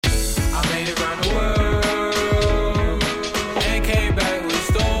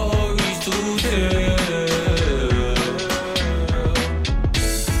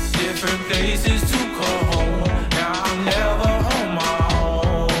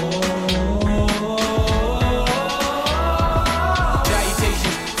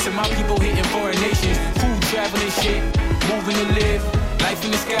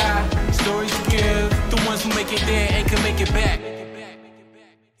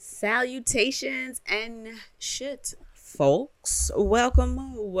Salutations and shit, folks. Welcome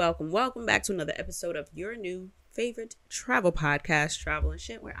back to another episode of your new favorite travel podcast, Travel and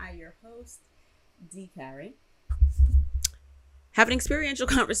Shit, where I, your host, D. Carey, have an experiential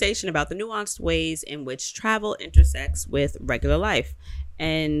conversation about the nuanced ways in which travel intersects with regular life.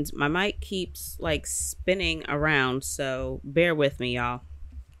 And my mic keeps spinning around, so bear with me, y'all.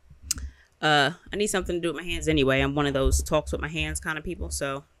 I need something to do with my hands anyway. I'm one of those talks with my hands kind of people,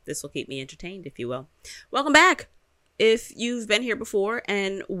 so this will keep me entertained, if you will. Welcome back if you've been here before,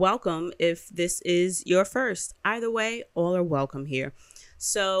 and welcome if this is your first. Either way, all are welcome here.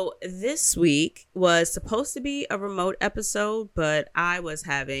 So this week was supposed to be a remote episode, but I was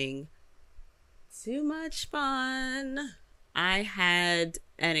having too much fun. I had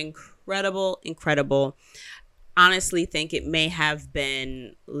an incredible, honestly think it may have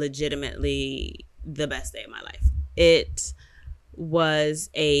been legitimately the best day of my life. It was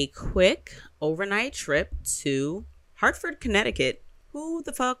a quick overnight trip to Hartford, Connecticut. Who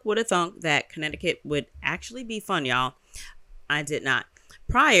the fuck would have thought that Connecticut would actually be fun, y'all? I did not.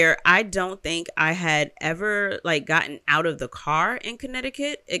 Prior, I don't think I had ever gotten out of the car in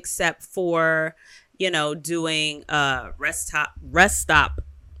Connecticut except for, doing rest stop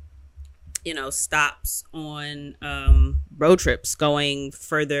stops on road trips going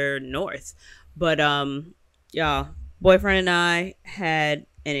further north. But y'all, boyfriend and I had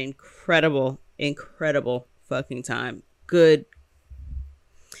an incredible fucking time. Good.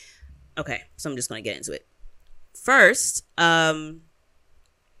 Okay, so I'm just gonna get into it. First,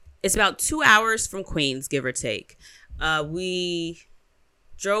 it's about 2 hours from Queens, give or take. We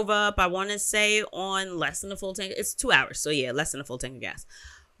drove up, I want to say, on less than a full tank. It's 2 hours, so yeah, less than a full tank of gas.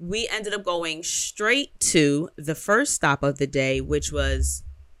 We ended up going straight to the first stop of the day, which was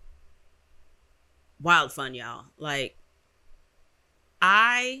wild fun, y'all.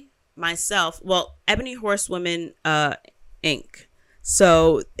 Ebony Horsewomen Inc.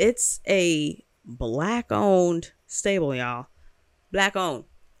 So it's a black-owned stable, y'all. Black-owned.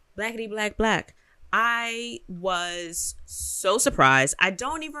 Blackity black. I was so surprised. I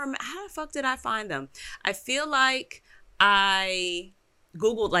don't even remember. How the fuck did I find them? I feel like I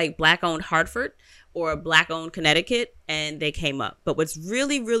Googled black-owned Hartford or black-owned Connecticut, and they came up. But what's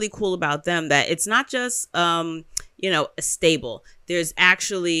really cool about them, that it's not just, a stable. There's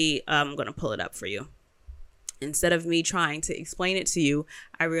actually, I'm going to pull it up for you. Instead of me trying to explain it to you,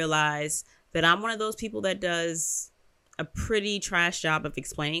 I realize that I'm one of those people that does a pretty trash job of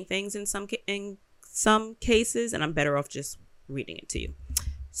explaining things in some cases, and I'm better off just reading it to you.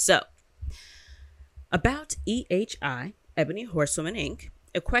 So, about EHI, Ebony Horsewomen Inc.,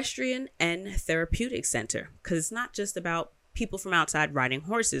 Equestrian and Therapeutic Center, because it's not just about people from outside riding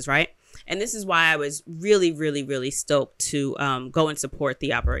horses, right? And this is why I was really stoked to go and support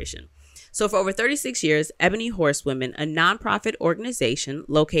the operation. So for over 36 years, Ebony Horsewomen, a nonprofit organization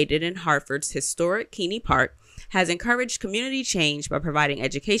located in Hartford's historic Keeney Park, has encouraged community change by providing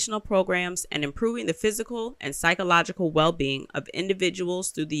educational programs and improving the physical and psychological well-being of individuals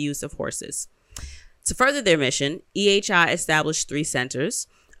through the use of horses. To further their mission, EHI established 3 centers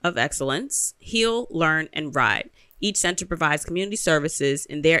of excellence: Heal, Learn, and Ride. Each center provides community services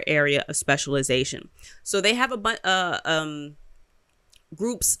in their area of specialization. So they have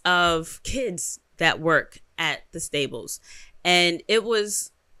groups of kids that work at the stables. And it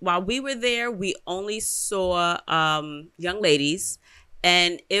was, while we were there, we only saw young ladies.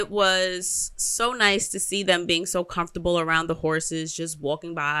 And it was so nice to see them being so comfortable around the horses, just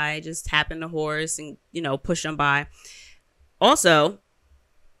walking by, just tapping the horse and, push them by. Also,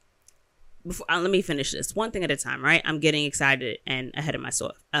 let me finish this one thing at a time, right? I'm getting excited and ahead of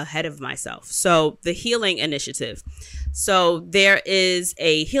myself. So the healing initiative. So there is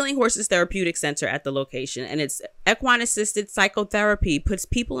a Healing Horses Therapeutic Center at the location, and it's equine assisted psychotherapy, puts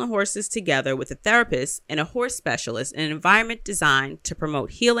people and horses together with a therapist and a horse specialist in an environment designed to promote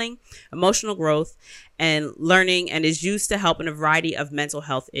healing, emotional growth, and learning, and is used to help in a variety of mental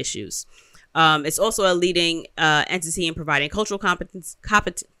health issues. It's also a leading entity in providing cultural competency,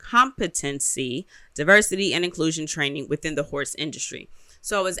 diversity, and inclusion training within the horse industry.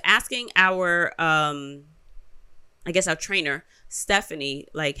 So I was asking our trainer, Stephanie,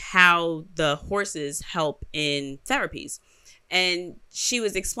 how the horses help in therapies. And she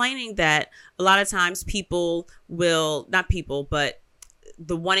was explaining that a lot of times but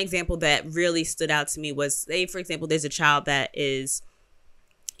the one example that really stood out to me was, say, for example, there's a child that is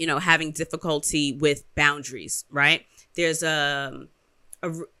having difficulty with boundaries, right? There's a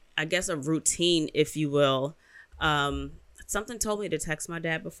routine, if you will. Something told me to text my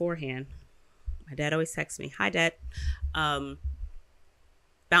dad beforehand. My dad always texts me, "Hi, Dad."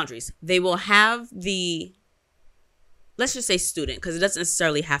 boundaries. They will have the, let's just say student, because it doesn't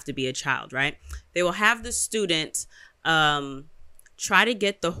necessarily have to be a child, right? They will have the student try to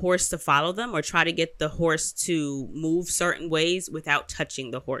get the horse to follow them, or try to get the horse to move certain ways without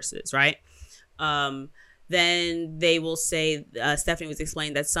touching the horses, right? Then they will say, Stephanie was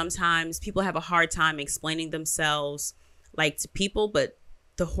explaining that sometimes people have a hard time explaining themselves like to people, but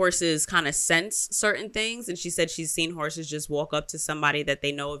the horses kind of sense certain things. And she said she's seen horses just walk up to somebody that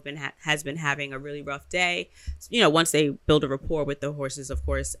they know has been having a really rough day, once they build a rapport with the horses, of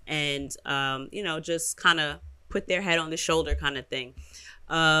course, and just kind of put their head on the shoulder kind of thing.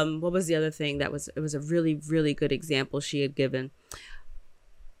 What was the other thing it was a really, really good example she had given?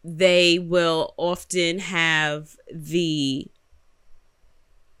 They will often have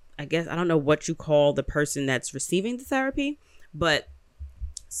I guess, I don't know what you call the person that's receiving the therapy, but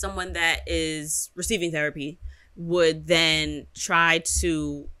someone that is receiving therapy would then try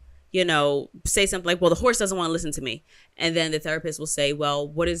to, say something like, well, the horse doesn't want to listen to me. And then the therapist will say, well,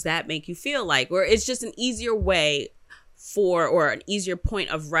 what does that make you feel like? Or it's just an easier way or an easier point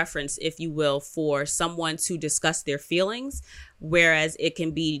of reference, if you will, for someone to discuss their feelings, whereas it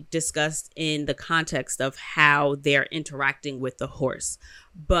can be discussed in the context of how they're interacting with the horse.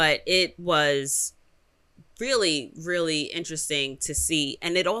 But it was really, really interesting to see.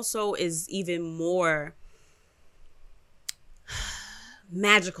 And it also is even more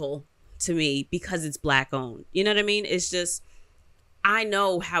magical to me because it's Black owned. You know what I mean? It's just, I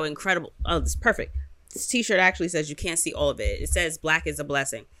know how incredible. Oh, this is perfect. This t-shirt actually says you can't see all of it. It says Black is a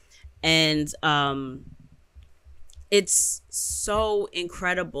blessing. And it's so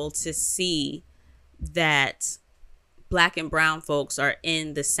incredible to see that Black and brown folks are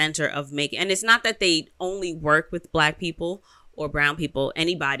in the center of making, and it's not that they only work with Black people or brown people,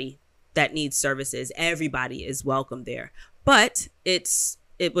 anybody that needs services, everybody is welcome there. But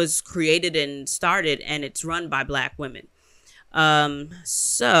it was created and started, and it's run by Black women.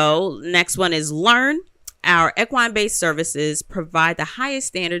 So next one is Learn. Our equine-based services provide the highest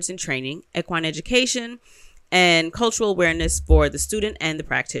standards in training, equine education, and cultural awareness for the student and the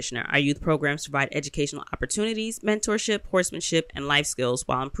practitioner. Our youth programs provide educational opportunities, mentorship, horsemanship, and life skills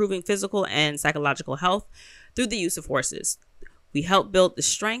while improving physical and psychological health through the use of horses. We help build the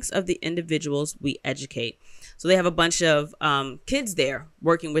strengths of the individuals we educate. So they have a bunch of kids there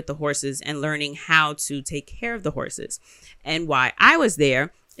working with the horses and learning how to take care of the horses. And why I was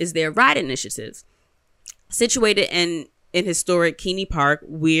there is their ride initiative. Situated in historic Keeney Park,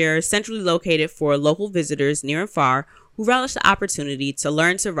 we're centrally located for local visitors near and far who relish the opportunity to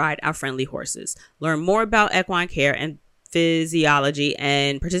learn to ride our friendly horses, learn more about equine care and physiology,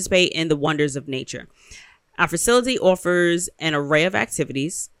 and participate in the wonders of nature. Our facility offers an array of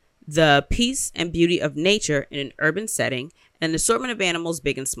activities, the peace and beauty of nature in an urban setting, and an assortment of animals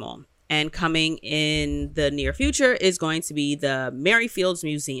big and small. And coming in the near future is going to be the Merrifields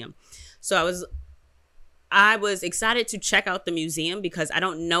Museum. So I was excited to check out the museum because I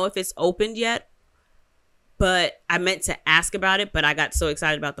don't know if it's opened yet, but I meant to ask about it, but I got so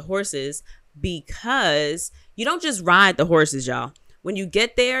excited about the horses because you don't just ride the horses, y'all. When you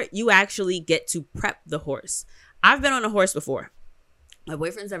get there, you actually get to prep the horse. I've been on a horse before. My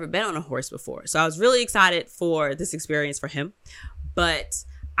boyfriend's never been on a horse before. So I was really excited for this experience for him, but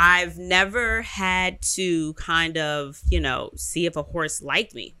I've never had to kind of, see if a horse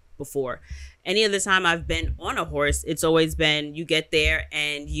liked me before. Any of the time I've been on a horse, it's always been you get there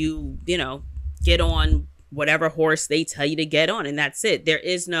and you get on whatever horse they tell you to get on, and that's it. There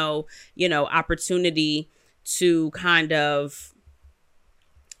is no, opportunity to kind of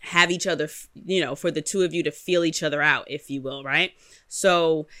have each other, for the two of you to feel each other out, if you will, right?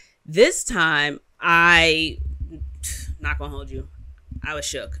 So this time not gonna hold you, I was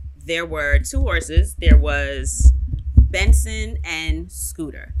shook. There were two horses. There was Benson and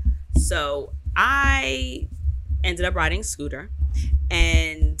Scooter. So I ended up riding Scooter,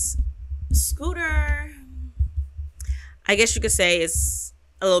 and Scooter, I guess you could say, is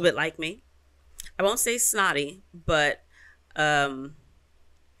a little bit like me. I won't say snotty, but, a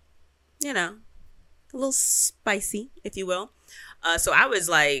little spicy, if you will. So I was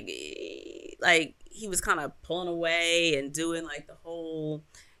like he was kind of pulling away and doing like the whole,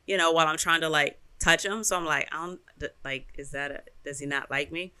 while I'm trying to touch him. So I'm like, does he not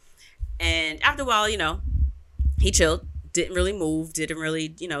like me? And after a while, he chilled, didn't really move,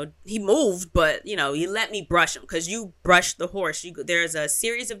 he moved, but, he let me brush him because you brush the horse. There's a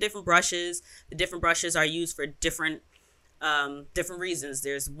series of different brushes. The different brushes are used for different reasons.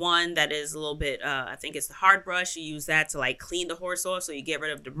 There's one that is a little bit, I think it's the hard brush. You use that to clean the horse off. So you get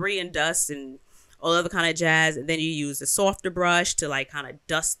rid of debris and dust and all other kind of jazz. And then you use a softer brush to like kind of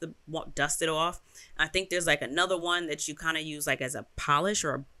dust it off. I think there's like another one that you kind of use like as a polish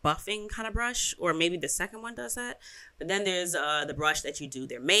or a buffing kind of brush, or maybe the second one does that. But then there's the brush that you do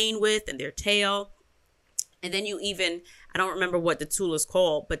their mane with and their tail. And then you even, I don't remember what the tool is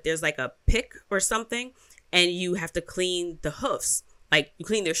called, but there's like a pick or something, and you have to clean the hoofs, like you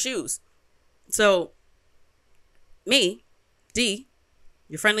clean their shoes. So me, D,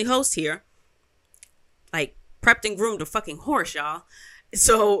 your friendly host here, like prepped and groomed a fucking horse, y'all.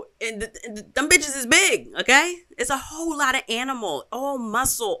 So, and them bitches is big, okay? It's a whole lot of animal, all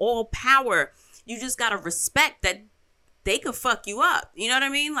muscle, all power. You just gotta respect that they could fuck you up. You know what I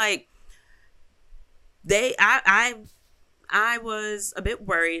mean? Like, I was a bit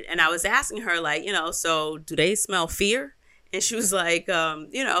worried, and I was asking her, like, so do they smell fear? And she was like,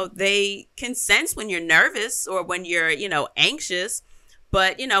 they can sense when you're nervous or when you're, anxious,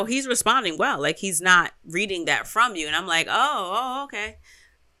 but, he's responding well. Like, he's not reading that from you. And I'm like, oh, okay.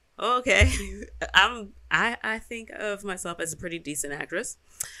 Okay. I think of myself as a pretty decent actress.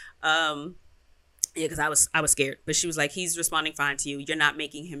 Yeah, because I was scared. But she was like, he's responding fine to you. You're not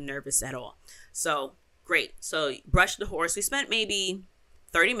making him nervous at all. So great. So brush the horse. We spent maybe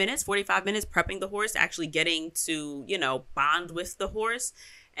 30 minutes, 45 minutes prepping the horse, actually getting to, bond with the horse.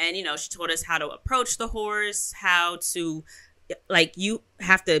 And, she taught us how to approach the horse, how to, like, you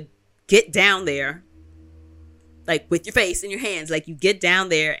have to get down there, like with your face and your hands, like you get down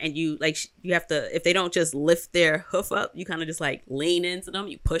there and you have to, if they don't just lift their hoof up, you kind of just like lean into them,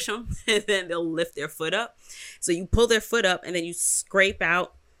 you push them and then they'll lift their foot up. So you pull their foot up and then you scrape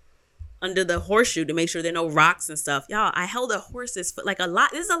out under the horseshoe to make sure there are no rocks and stuff. Y'all, I held a horse's foot, like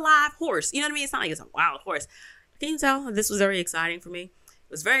this is a live horse. You know what I mean? It's not like it's a wild horse. Can you tell? This was very exciting for me. It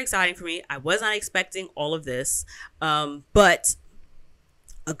was very exciting for me. I was not expecting all of this. But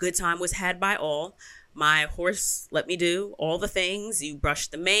a good time was had by all. My horse let me do all the things. You brush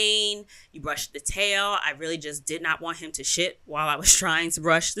the mane, you brush the tail. I really just did not want him to shit while I was trying to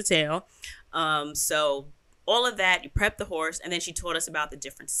brush the tail. So all of that, you prep the horse, and then she taught us about the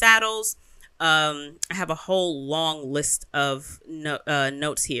different saddles. I have a whole long list of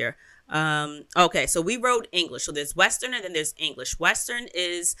notes here. Okay, so we rode English. So there's Western and then there's English. Western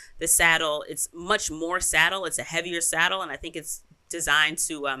is the saddle. It's much more saddle. It's a heavier saddle, and I think it's designed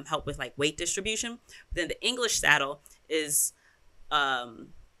to help with like weight distribution. But then the English saddle is, I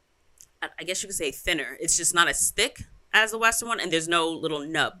guess you could say thinner. It's just not as thick as the Western one, and there's no little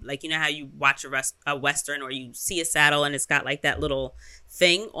nub. Like, you know how you watch a Western or you see a saddle and it's got like that little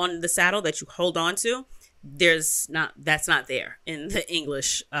thing on the saddle that you hold on to. That's not there in the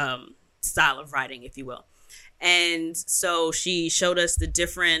English style of riding, if you will. And so she showed us the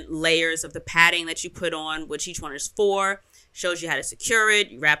different layers of the padding that you put on, which each one is for. Shows you how to secure it.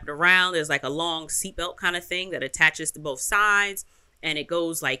 You wrap it around. There's like a long seatbelt kind of thing that attaches to both sides. And it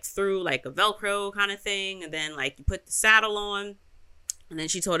goes like through like a Velcro kind of thing. And then like you put the saddle on. And then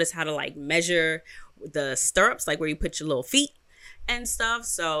she taught us how to like measure the stirrups, like where you put your little feet and stuff.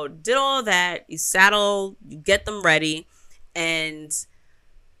 So did all that. You saddle, you get them ready. And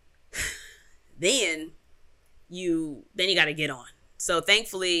then you got to get on. So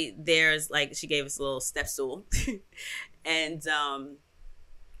thankfully there's like, she gave us a little step stool. And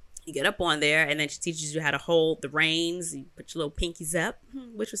you get up on there, and then she teaches you how to hold the reins. You put your little pinkies up,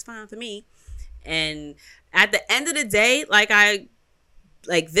 which was fine for me. And at the end of the day,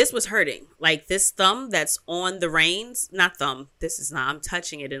 this was hurting. Like this thumb that's on the reins, not thumb. This is not. I'm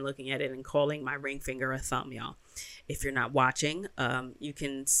touching it and looking at it and calling my ring finger a thumb, y'all. If you're not watching, you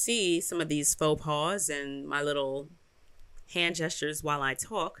can see some of these faux pas and my little hand gestures while I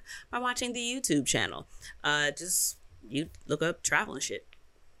talk by watching the YouTube channel. You look up travel and shit.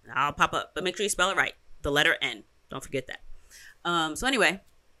 I'll pop up, but make sure you spell it right. The letter N. Don't forget that. So anyway,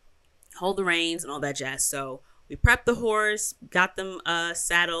 hold the reins and all that jazz. So we prepped the horse, got them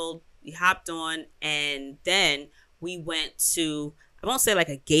saddled, we hopped on, and then we went to, I won't say like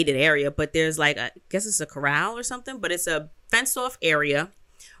a gated area, but there's like I guess it's a corral or something, but it's a fenced off area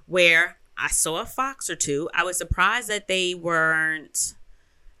where I saw a fox or two. I was surprised that they weren't,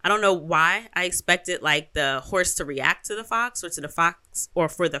 I don't know why. I expected like the horse to react to the fox, or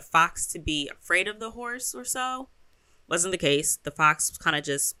for the fox to be afraid of the horse or so. Wasn't the case. The fox kind of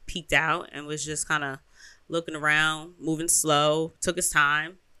just peeked out and was just kind of looking around, moving slow, took his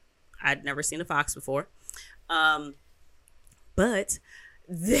time. I'd never seen a fox before. But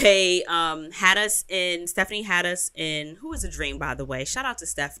they Stephanie had us in, who was a dream, by the way. Shout out to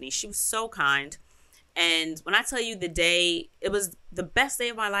Stephanie. She was so kind. And when I tell you the day, it was the best day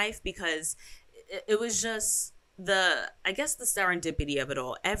of my life because it was just I guess the serendipity of it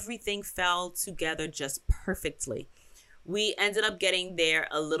all, everything fell together just perfectly. We ended up getting there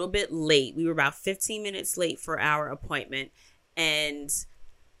a little bit late. We were about 15 minutes late for our appointment. And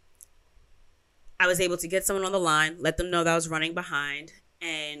I was able to get someone on the line, let them know that I was running behind.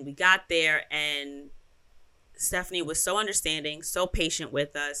 And we got there, and Stephanie was so understanding, so patient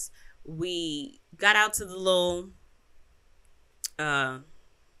with us. We got out to the little,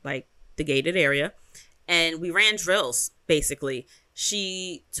 like the gated area, and we ran drills, basically.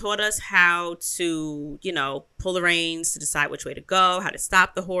 She taught us how to, pull the reins to decide which way to go, how to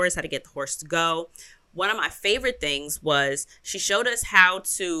stop the horse, how to get the horse to go. One of my favorite things was she showed us how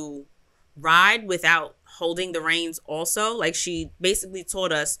to ride without holding the reins also. Like, she basically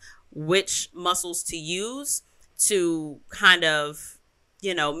taught us which muscles to use to kind of,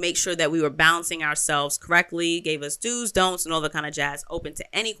 make sure that we were balancing ourselves correctly, gave us do's, don'ts, and all the kind of jazz, open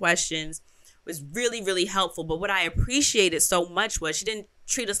to any questions. Was really, really helpful. But what I appreciated so much was she didn't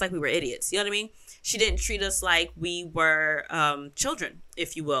treat us like we were idiots. You know what I mean? She didn't treat us like we were children,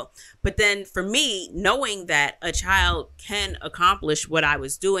 if you will. But then for me, knowing that a child can accomplish what I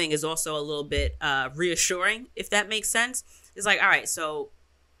was doing is also a little bit reassuring, if that makes sense. It's like, all right, so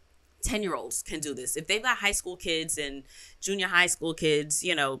 10-year-olds can do this. If they've got high school kids and junior high school kids,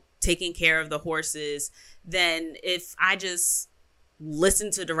 taking care of the horses, then if I just listen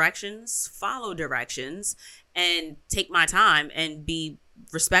to directions, follow directions, and take my time and be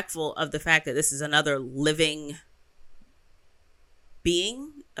respectful of the fact that this is another living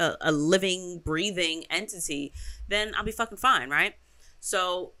being, a living, breathing entity, then I'll be fucking fine, right?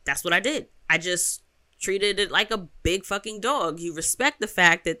 So that's what I did. I just treated it like a big fucking dog. You respect the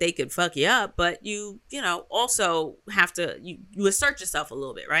fact that they could fuck you up, but you also have to, you assert yourself a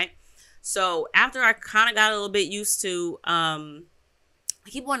little bit, right? So after I kind of got a little bit used to, I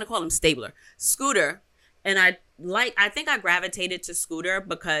keep wanting to call him Stabler, Scooter. And I think I gravitated to Scooter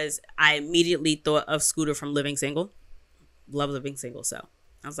because I immediately thought of Scooter from Living Single. Love Living Single. So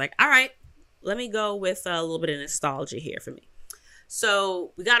I was like, all right, let me go with a little bit of nostalgia here for me.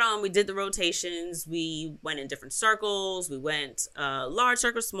 So we got on, we did the rotations. We went in different circles. We went large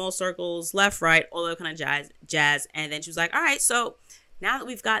circles, small circles, left, right, all that kind of jazz. And then she was like, all right, so now that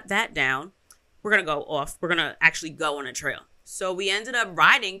we've got that down, we're going to go off. We're going to actually go on a trail. So we ended up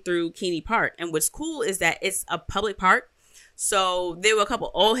riding through Keeney Park. And what's cool is that it's a public park. So there were a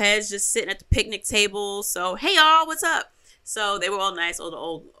couple old heads just sitting at the picnic table. So, hey, y'all, what's up? So they were all nice. All the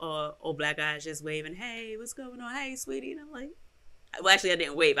old black guys just waving, hey, what's going on? Hey, sweetie. And I'm like, well, actually, I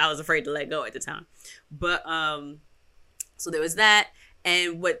didn't wave. I was afraid to let go at the time. But so there was that.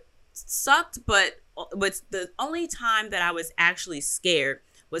 And what sucked, but what's the only time that I was actually scared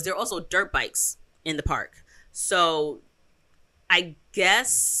was there were also dirt bikes in the park. So I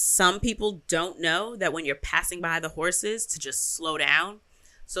guess some people don't know that when you're passing by the horses to just slow down.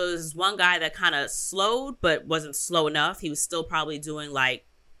 So there's one guy that kind of slowed, but wasn't slow enough. He was still probably doing like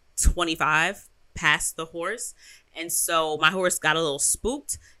 25 past the horse. And so my horse got a little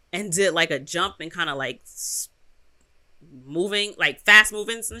spooked and did like a jump and kind of like moving, like fast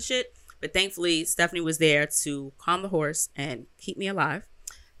movements and shit. But thankfully, Stephanie was there to calm the horse and keep me alive.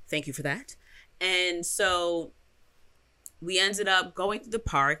 Thank you for that. And so we ended up going through the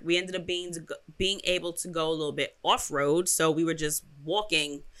park. We ended up being able to go a little bit off-road. So we were just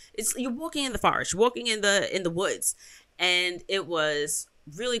walking. You're walking in the forest. You're walking in the woods. And it was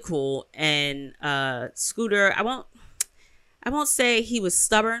really cool. And Scooter, I won't say he was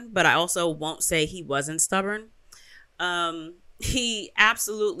stubborn, but I also won't say he wasn't stubborn. He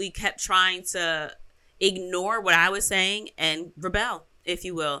absolutely kept trying to ignore what I was saying and rebel, if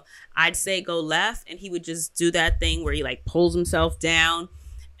you will. I'd say go left, and he would just do that thing where he like pulls himself down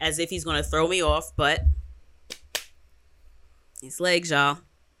as if he's going to throw me off. But his legs, y'all,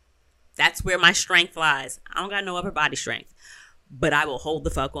 that's where my strength lies. I don't got no upper body strength, but I will hold the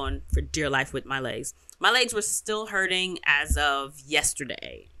fuck on for dear life with my legs. My legs were still hurting as of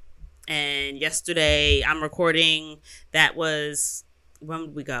yesterday. And yesterday, I'm recording, that was, when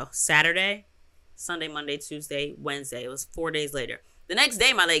did we go? Saturday, Sunday, Monday, Tuesday, Wednesday. It was 4 days later. The next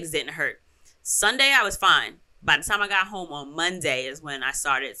day, my legs didn't hurt. Sunday, I was fine. By the time I got home on Monday is when I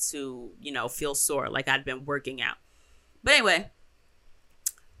started to, feel sore, like I'd been working out. But anyway,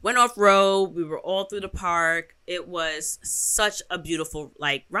 went off road. We were all through the park. It was such a beautiful,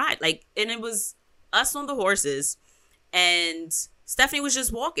 ride. And it was us on the horses, and Stephanie was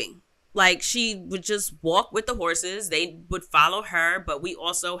just walking. She would just walk with the horses. They would follow her, but we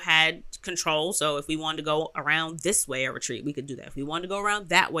also had control. So if we wanted to go around this way of a tree, we could do that. If we wanted to go around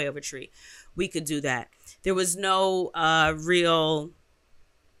that way of a tree, we could do that. There was no real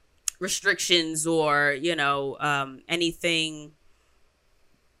restrictions or, anything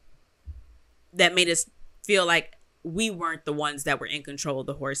that made us feel like we weren't the ones that were in control of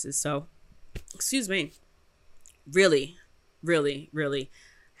the horses. So, excuse me, really, really, really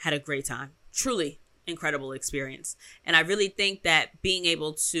had a great time. Truly incredible experience. And I really think that being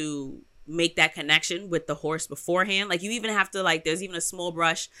able to make that connection with the horse beforehand, like you even have to, like, there's even a small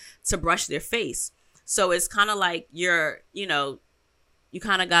brush to brush their face. So it's kind of like you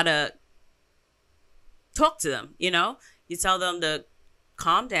kind of gotta talk to them, you tell them to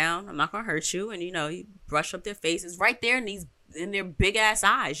calm down. I'm not gonna hurt you. And, you brush up their faces right there in their big ass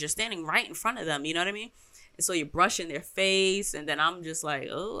eyes. You're standing right in front of them. You know what I mean? And so you're brushing their face. And then I'm just like,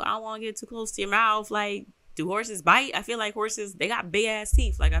 oh, I don't want to get too close to your mouth. Like, do horses bite? I feel like horses, they got big ass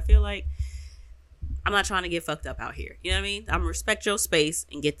teeth. Like, I feel like I'm not trying to get fucked up out here. You know what I mean? I'm gonna respect your space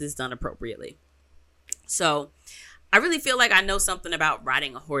and get this done appropriately. So I really feel like I know something about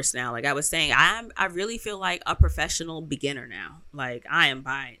riding a horse now. Like I was saying, I really feel like a professional beginner now. Like I am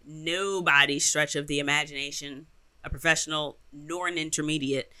by nobody's stretch of the imagination a professional, nor an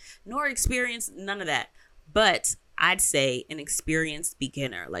intermediate, nor experienced, none of that. But I'd say an experienced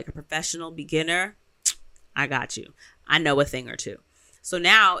beginner, like a professional beginner. I got you. I know a thing or two. So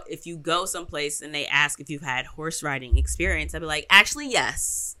now if you go someplace and they ask if you've had horse riding experience, I'd be like, actually,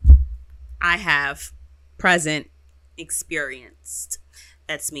 yes, I have. Present, experienced.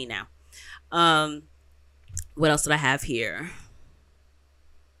 That's me now. What else did I have here?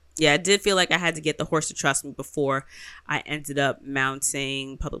 Yeah, I did feel like I had to get the horse to trust me before I ended up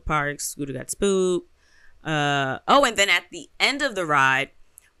mounting public parks. Scooter got spooked. And then at the end of the ride,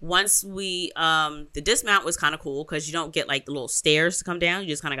 once we the dismount was kind of cool because you don't get like the little stairs to come down. You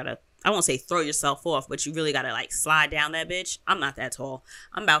just kind of gotta, I won't say throw yourself off, but you really gotta like slide down that bitch. I'm not that tall.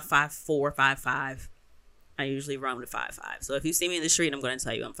 I'm about 5'4", 5'5". I usually run with 5'5". So if you see me in the street, I'm going to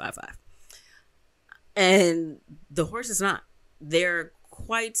tell you I'm 5'5". And the horse is not. They're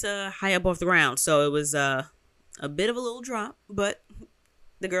quite high up off the ground. So it was a bit of a little drop, but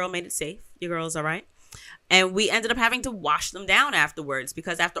the girl made it safe. Your girl's all right. And we ended up having to wash them down afterwards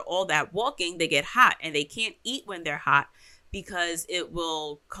because after all that walking, they get hot and they can't eat when they're hot because it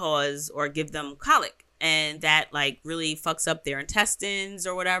will cause or give them colic. And that like really fucks up their intestines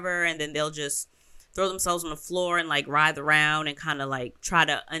or whatever. And then they'll just throw themselves on the floor and like writhe around and kind of like try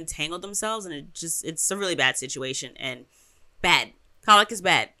to untangle themselves. And it's a really bad situation and bad. Colic is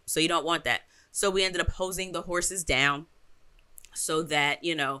bad. So you don't want that. So we ended up hosing the horses down so that,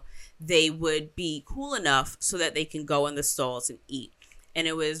 they would be cool enough so that they can go in the stalls and eat. And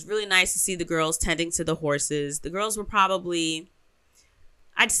it was really nice to see the girls tending to the horses. The girls were probably,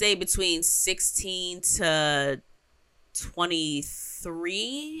 I'd say between 16 to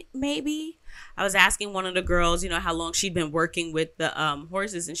 23, maybe. I was asking one of the girls, how long she'd been working with the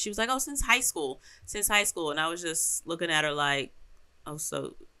horses. And she was like, oh, since high school. And I was just looking at her like, oh,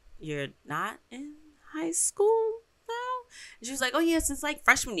 so you're not in high school now? And she was like, oh, yeah, since like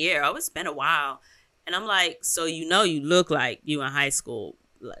freshman year. Oh, it's been a while. And I'm like, so you look like you in high school.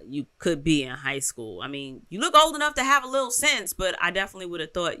 You could be in high school. I mean, you look old enough to have a little sense, but I definitely would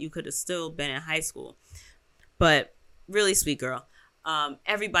have thought you could have still been in high school. But really sweet girl.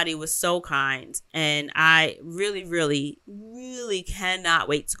 Everybody was so kind, and I really, really, really cannot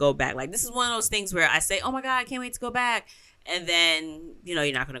wait to go back. Like, this is one of those things where I say, oh my God, I can't wait to go back. And then, you're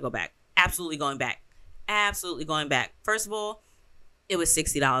not going to go back. Absolutely going back. Absolutely going back. First of all, it was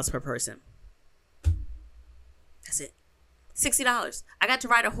 $60 per person. That's it. $60. I got to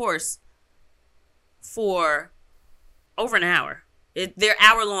ride a horse for over an hour. They're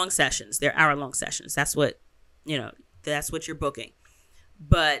hour-long sessions. That's what, that's what you're booking.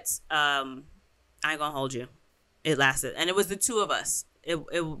 But I ain't gonna hold you. It lasted. And it was the two of us.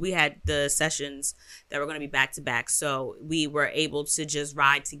 We had the sessions that were going to be back to back. So we were able to just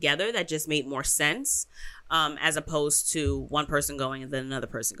ride together. That just made more sense as opposed to one person going and then another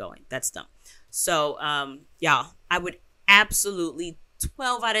person going. That's dumb. So, y'all, I would absolutely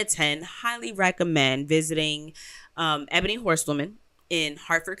 12 out of 10 highly recommend visiting Ebony Horsewoman in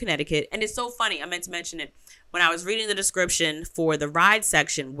Hartford, Connecticut. And it's so funny. I meant to mention it when I was reading the description for the ride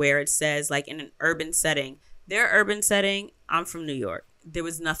section where it says like in an urban setting. Their urban setting, I'm from New York. There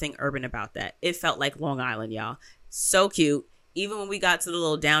was nothing urban about that. It felt like Long Island, y'all. So cute. Even when we got to the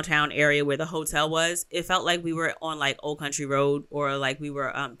little downtown area where the hotel was, it felt like we were on like Old Country Road or like we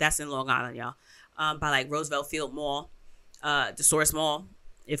were, that's in Long Island, y'all, by like Roosevelt Field Mall, the Source Mall,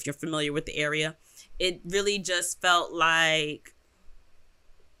 if you're familiar with the area. It really just felt like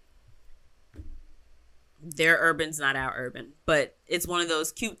their urban's not our urban, but it's one of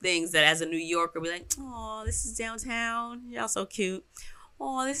those cute things that as a New Yorker, we're like, oh, this is downtown. Y'all so cute.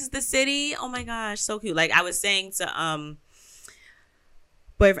 oh, this is the city. Oh my gosh, so cute. Like I was saying to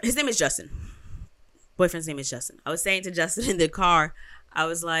boyfriend, his name is Justin. Boyfriend's name is Justin. I was saying to Justin in the car, I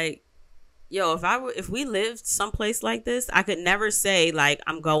was like, yo, if we lived someplace like this, I could never say like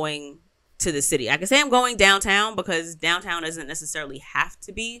I'm going to the city. I could say I'm going downtown because downtown doesn't necessarily have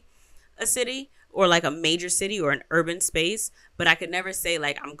to be a city or like a major city or an urban space, but I could never say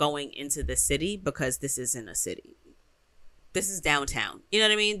like I'm going into the city because this isn't a city. This is downtown. You know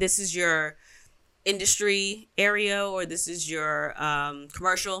what I mean? This is your industry area, or this is your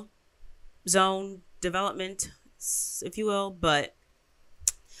commercial zone development, if you will. But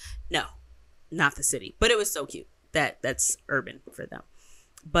no, not the city. But it was so cute. That's urban for them.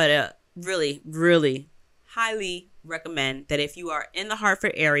 But really, really highly recommend that if you are in the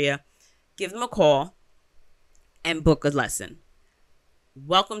Hartford area, give them a call and book a lesson.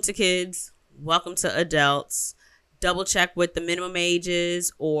 Welcome to kids. Welcome to adults. Double check what the minimum age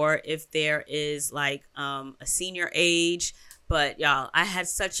is, or if there is like a senior age. But y'all, I had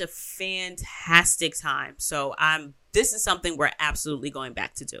such a fantastic time. So this is something we're absolutely going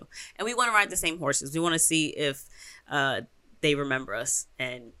back to do. And we want to ride the same horses. We want to see if they remember us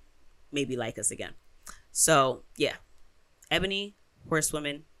and maybe like us again. So yeah, Ebony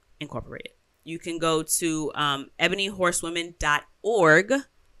Horsewomen Incorporated. You can go to ebonyhorsewomen.org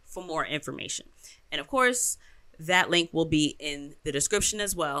for more information. And of course, that link will be in the description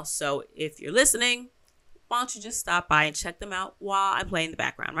as well. So if you're listening, why don't you just stop by and check them out while I play in the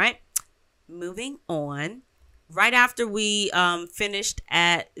background, right? Moving on. Right after we finished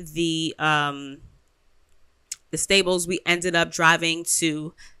at the stables, we ended up driving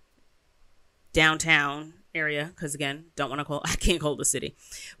to downtown area because, again, I can't call it the city.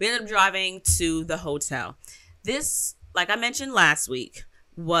 We ended up driving to the hotel. This, like I mentioned last week,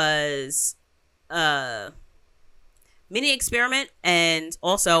 was mini experiment, and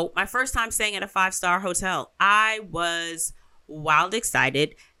also my first time staying at a 5-star hotel. I was wild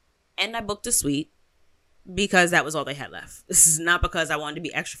excited, and I booked a suite because that was all they had left. This is not because I wanted to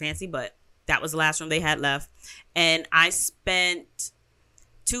be extra fancy, but that was the last room they had left. And I spent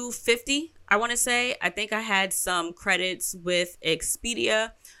 $250, I want to say. I think I had some credits with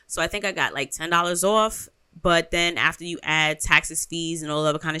Expedia, so I think I got like $10 off. But then after you add taxes, fees, and all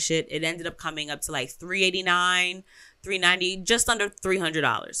other kind of shit, it ended up coming up to like $389, $390, just under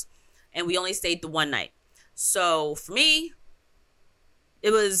 $300. And we only stayed the one night. So for me,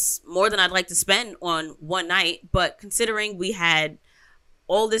 it was more than I'd like to spend on one night. But considering we had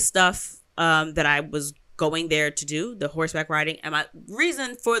all this stuff that I was going there to do, the horseback riding, and my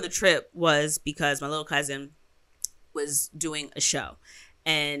reason for the trip was because my little cousin was doing a show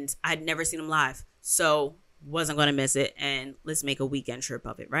and I'd never seen him live. So wasn't going to miss it, and let's make a weekend trip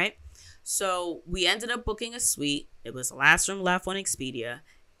of it, right? So we ended up booking a suite. It was the last room left on Expedia,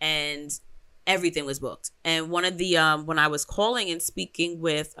 and everything was booked. And one of the when I was calling and speaking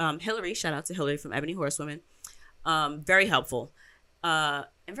with Hillary, shout out to Hillary from Ebony Horsewomen, very helpful and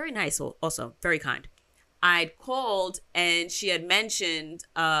very nice, also very kind. I'd called and she had mentioned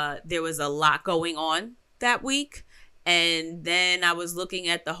there was a lot going on that week. And then I was looking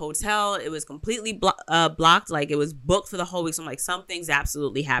at the hotel. It was completely blocked. Like, it was booked for the whole week. So I'm like, something's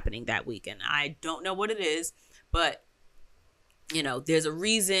absolutely happening that weekend. I don't know what it is, but, you know, there's a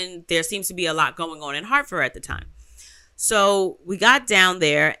reason. There seems to be a lot going on in Hartford at the time. So we got down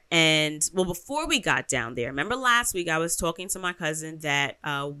there, and, well, before we got down there, remember last week I was talking to my cousin that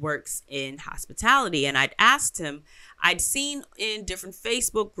works in hospitality, and I'd asked him, I'd seen in different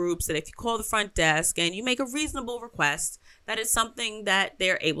Facebook groups that if you call the front desk and you make a reasonable request, that it's something that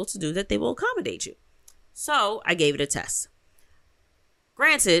they're able to do, that they will accommodate you. So I gave it a test.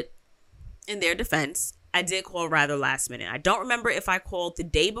 Granted, in their defense, I did call rather last minute. I don't remember if I called the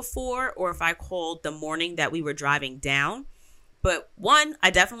day before or if I called the morning that we were driving down. But one, I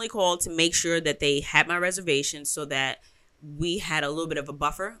definitely called to make sure that they had my reservation so that we had a little bit of a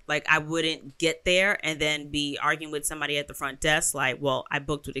buffer. Like, I wouldn't get there and then be arguing with somebody at the front desk like, well, I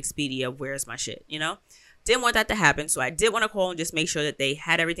booked with Expedia, where's my shit, you know? Didn't want that to happen. So I did want to call and just make sure that they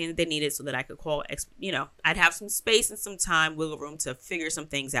had everything that they needed so that I could call, you know, I'd have some space and some time, wiggle room to figure some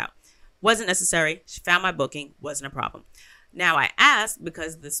things out. Wasn't necessary. She found my booking. Wasn't a problem. Now, I asked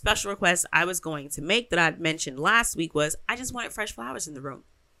because the special request I was going to make that I'd mentioned last week was I just wanted fresh flowers in the room.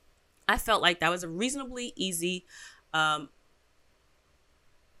 I felt like that was a reasonably easy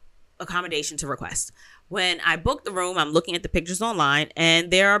accommodation to request. When I booked the room, I'm looking at the pictures online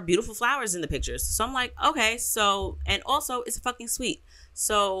and there are beautiful flowers in the pictures. So I'm like, okay, so, and also it's a fucking suite.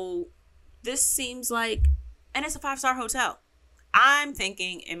 So this seems like, and it's a 5-star hotel. I'm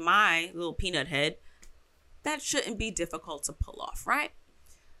thinking in my little peanut head, that shouldn't be difficult to pull off, right?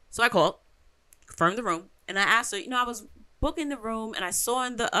 So I called, confirmed the room, and I asked her, I was booking the room, and I saw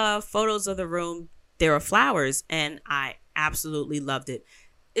in the photos of the room, there were flowers, and I absolutely loved it.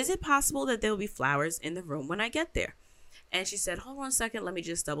 Is it possible that there will be flowers in the room when I get there? And she said, hold on a second, let me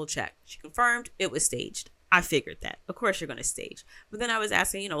just double check. She confirmed it was staged. I figured that. Of course you're going to stage. But then I was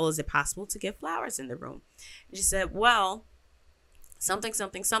asking, well, is it possible to get flowers in the room? And she said, well, something.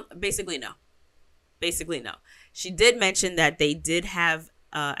 Basically, no. She did mention that they did have,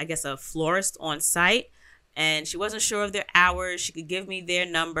 I guess, a florist on site. And she wasn't sure of their hours. She could give me their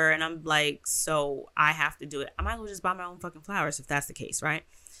number. And I'm like, so I have to do it. I might as well just buy my own fucking flowers if that's the case, right?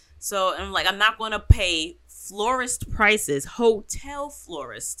 So I'm like, I'm not going to pay florist prices, hotel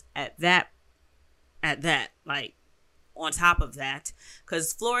florist at that, like on top of that,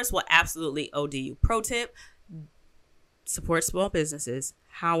 because florists will absolutely OD you. Pro tip, support small businesses.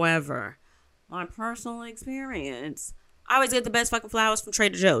 However, my personal experience, I always get the best fucking flowers from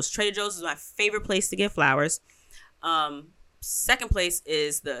Trader Joe's. Trader Joe's is my favorite place to get flowers. Second place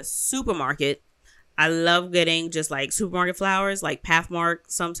is the supermarket. I love getting just like supermarket flowers, like Pathmark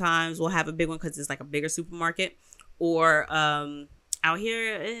sometimes will have a big one because it's like a bigger supermarket. Or out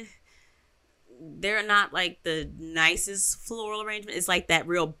here, they're not like the nicest floral arrangement. It's like that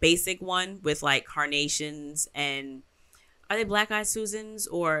real basic one with like carnations and are they black-eyed Susans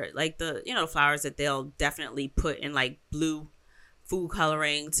or like the, flowers that they'll definitely put in like blue food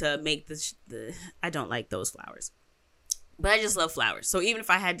coloring to make the I don't like those flowers. But I just love flowers. So even if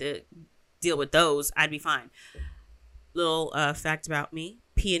I had to deal with those, I'd be fine. Little fact about me,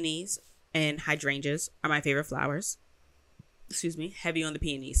 peonies and hydrangeas are my favorite flowers. Excuse me, heavy on the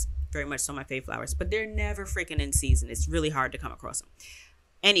peonies. Very much so my favorite flowers. But they're never freaking in season. It's really hard to come across them.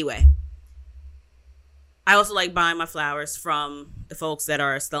 Anyway, I also like buying my flowers from the folks that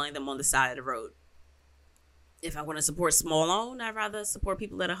are selling them on the side of the road. If I want to support small owned, I'd rather support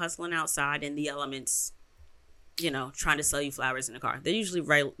people that are hustling outside in the elements, trying to sell you flowers in a car. They're usually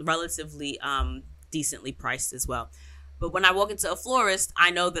relatively decently priced as well. But when I walk into a florist,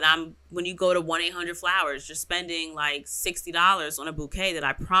 I know that when you go to 1-800-Flowers, you're spending like $60 on a bouquet that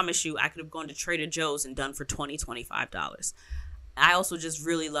I promise you I could have gone to Trader Joe's and done for $20, $25. I also just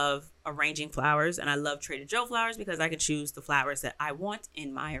really love arranging flowers, and I love Trader Joe flowers because I can choose the flowers that I want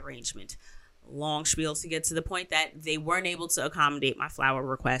in my arrangement. Long spiel to get to the point that they weren't able to accommodate my flower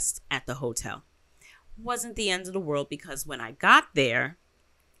request at the hotel. Wasn't the end of the world because when I got there,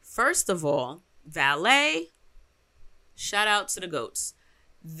 first of all, valet, shout out to the goats.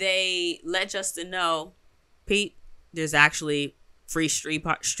 They let Justin know, Pete, there's actually free street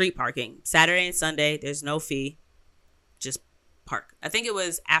parking. Saturday and Sunday, there's no fee. Just park. I think it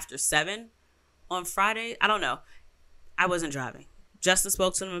was after 7 on Friday. I don't know. I wasn't driving. Justin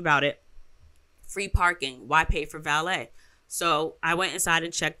spoke to them about it. Free parking. Why pay for valet? So I went inside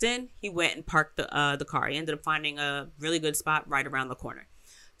and checked in. He went and parked the car. He ended up finding a really good spot right around the corner.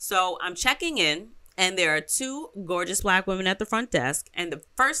 So I'm checking in, and there are 2 gorgeous black women at the front desk. And the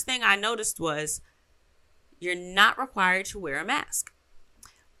first thing I noticed was, you're not required to wear a mask.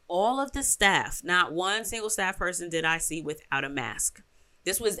 All of the staff, not one single staff person did I see without a mask.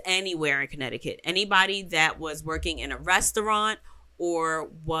 This was anywhere in Connecticut. Anybody that was working in a restaurant or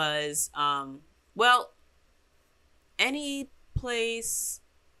was, any place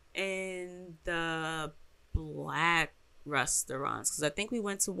in the black restaurants. Because I think we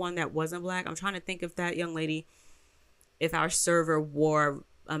went to one that wasn't black. I'm trying to think if that young lady, if our server wore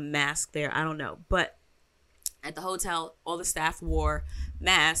a mask there. I don't know. But at the hotel, all the staff wore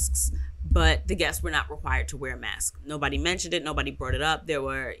masks, but the guests were not required to wear a mask. Nobody mentioned it. Nobody brought it up. There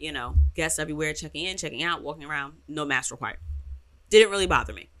were, guests everywhere checking in, checking out, walking around. No mask required. Didn't really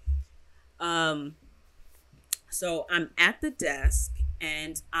bother me. So I'm at the desk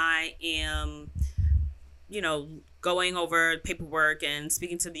and I am, going over paperwork and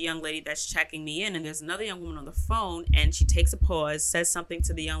speaking to the young lady that's checking me in. And there's another young woman on the phone and she takes a pause, says something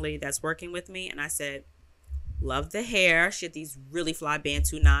to the young lady that's working with me. And I said, love the hair. She had these really fly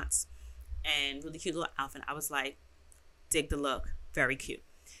Bantu knots and really cute little outfit. I was like, dig the look. Very cute.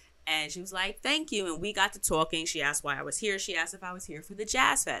 And she was like, thank you. And we got to talking. She asked why I was here. She asked if I was here for the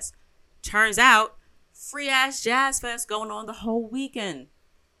Jazz Fest. Turns out, free ass Jazz Fest going on the whole weekend.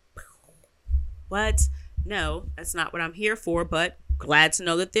 What? No, that's not what I'm here for, but glad to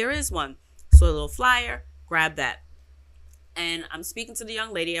know that there is one. So a little flyer, grab that. And I'm speaking to the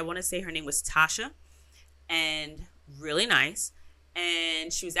young lady. I want to say her name was Tasha. And really nice.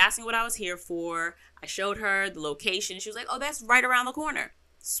 And she was asking what I was here for. I showed her the location. She was like, oh, that's right around the corner.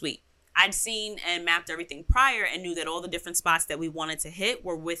 Sweet. I'd seen and mapped everything prior and knew that all the different spots that we wanted to hit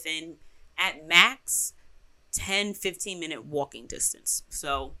were within, at max, 10-15 minute walking distance.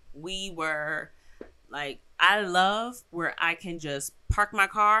 So We were like, I love where I can just park my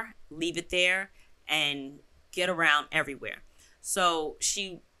car, leave it there, and get around everywhere. So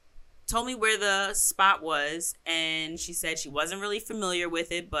she told me where the spot was, and she said she wasn't really familiar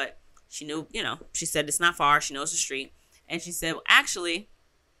with it, but she knew, she said it's not far. She knows the street. And she said, well, actually,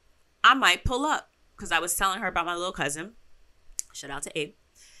 I might pull up, because I was telling her about my little cousin. Shout out to Abe.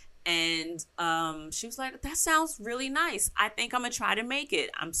 And she was like, that sounds really nice. I think I'm going to try to make it.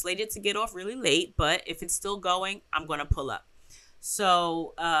 I'm slated to get off really late, but if it's still going, I'm going to pull up.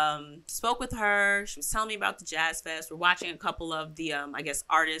 So spoke with her. She was telling me about the Jazz Fest. We're watching a couple of the, I guess,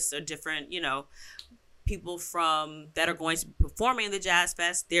 artists or different, people from that are going to be performing in the Jazz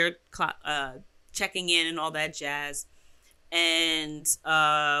Fest. They're checking in and all that jazz. And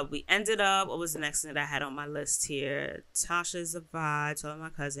we ended up, what was the next thing that I had on my list here? Tasha's a vibe, told my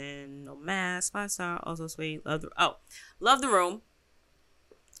cousin, no mask, 5-star, also sweet. Love the room.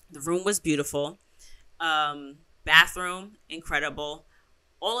 The room was beautiful. Bathroom, incredible.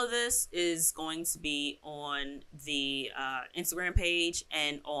 All of this is going to be on the Instagram page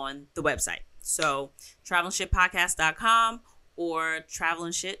and on the website. So travelandshitpodcast.com or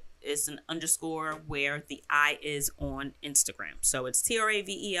travelandshit is an underscore where the I is on Instagram. So it's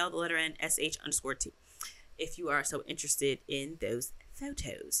TRAVEL, the letter N, SH_T. If you are so interested in those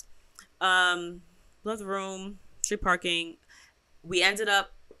photos. Love the room, street parking. We ended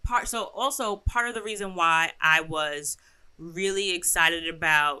up part of the reason why I was really excited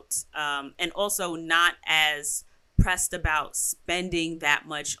about and also not as pressed about spending that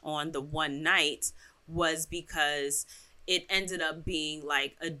much on the one night was because it ended up being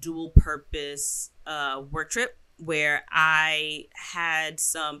like a dual purpose work trip where I had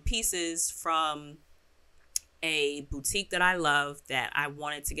some pieces from a boutique that I love that I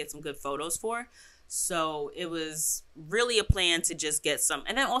wanted to get some good photos for. So it was really a plan to just get some,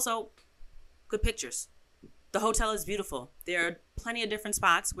 and then also good pictures. The hotel is beautiful. There are plenty of different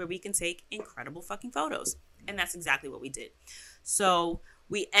spots where we can take incredible fucking photos. And that's exactly what we did. So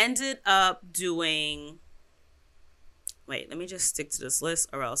we ended up doing, wait, let me just stick to this list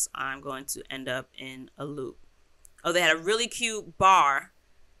or else I'm going to end up in a loop. Oh, they had a really cute bar.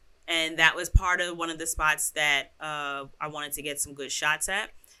 And that was part of one of the spots that I wanted to get some good shots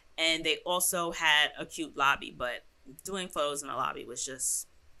at. And they also had a cute lobby, but doing photos in a lobby was just,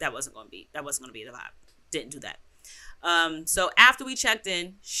 that wasn't going to be the vibe. Didn't do that. So after we checked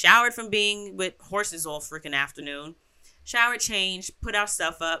in, showered from being with horses all freaking afternoon, showered, changed, put our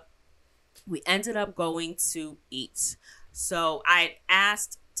stuff up. We ended up going to eat. So I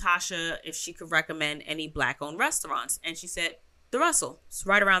asked Tasha if she could recommend any Black-owned restaurants. And she said, the Russell. It's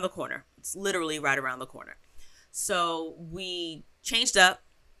right around the corner. It's literally right around the corner. So we changed up,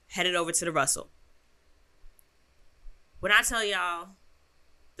 headed over to the Russell. When I tell y'all,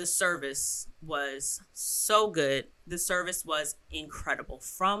 the service was so good. The service was incredible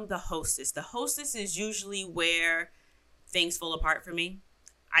from the hostess. The hostess is usually where things fall apart for me.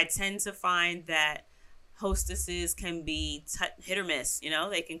 I tend to find that hostesses can be hit or miss.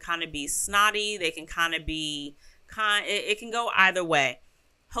 They can kind of be snotty. They can kind of be it can go either way.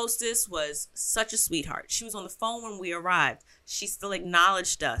 Hostess was such a sweetheart. She was on the phone when we arrived. She still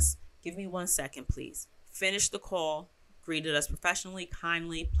acknowledged us. Give me 1 second, please. Finished the call. Greeted us professionally,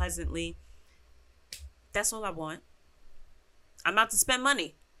 kindly, pleasantly. That's all I want. I'm about to spend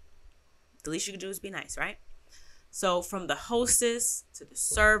money. The least you can do is be nice, right? So from the hostess to the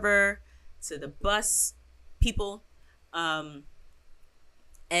server to the bus people,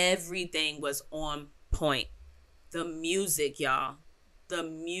 everything was on point. The music, y'all. The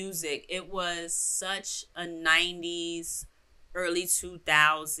music. It was such a 90s, early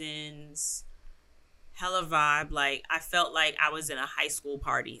 2000s hella vibe. Like, I felt like I was in a high school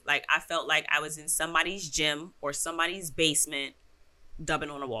party. Like, I felt like I was in somebody's gym or somebody's basement dubbing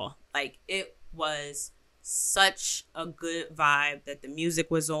on a wall. Like, it was such a good vibe that the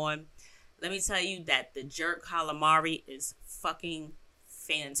music was on. Let me tell you that the jerk calamari is fucking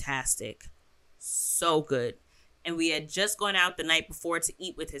fantastic. So good. And we had just gone out the night before to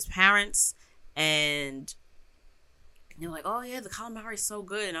eat with his parents. And they were like, oh, yeah, the calamari is so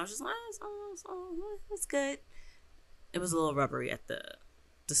good. And I was just like, it's good. It was a little rubbery at the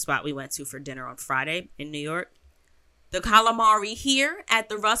spot we went to for dinner on Friday in New York. The calamari here at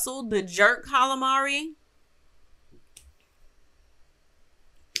the Russell, the jerk calamari,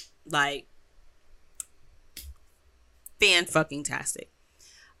 like, fan-fucking-tastic.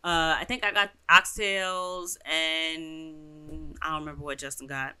 I think I got oxtails and I don't remember what Justin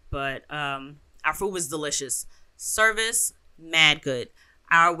got, but our food was delicious. Service, mad good.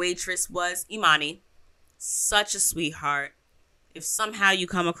 Our waitress was Imani, such a sweetheart. If somehow you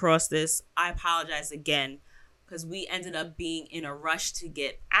come across this, I apologize again, because we ended up being in a rush to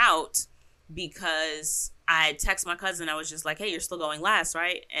get out because I texted my cousin. I was just like, hey, you're still going last,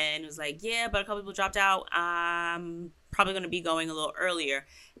 right? And it was like, yeah, but a couple people dropped out. I'm probably going to be going a little earlier.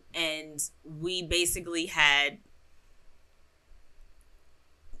 And we basically had,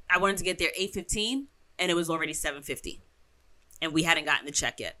 I wanted to get there 8:15 and it was already 7:50 and we hadn't gotten the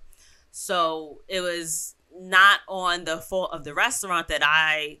check yet. So it was not on the fault of the restaurant that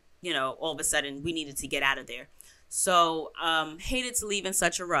all of a sudden we needed to get out of there. So hated to leave in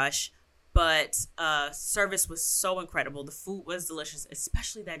such a rush, but service was so incredible. The food was delicious,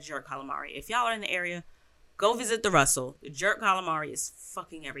 especially that jerk calamari. If y'all are in the area, go visit the Russell. The jerk calamari is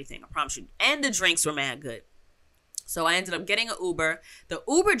fucking everything, I promise you. And the drinks were mad good. So I ended up getting an Uber. The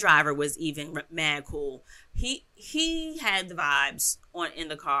Uber driver was even mad cool. He had the vibes in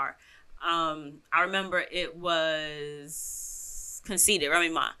the car. I remember it was conceited,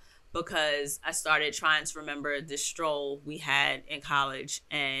 because I started trying to remember the stroll we had in college.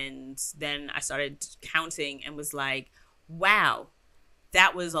 And then I started counting and was like, wow,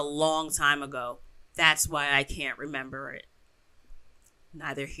 that was a long time ago. That's why I can't remember it.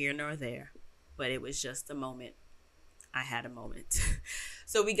 Neither here nor there, but it was just a moment. I had a moment.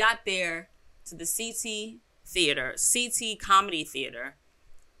 So we got there to the CT Comedy Theater,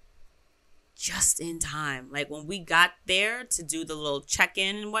 just in time. Like when we got there to do the little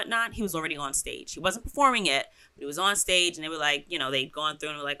check-in and whatnot, he was already on stage. He wasn't performing yet, but he was on stage, and they were like, they'd gone through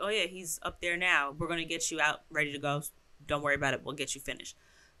and were like, oh yeah, he's up there now. We're going to get you out ready to go. Don't worry about it. We'll get you finished.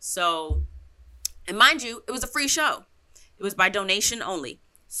 So, and mind you, it was a free show. It was by donation only.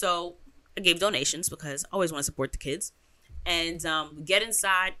 So I gave donations because I always want to support the kids. And we get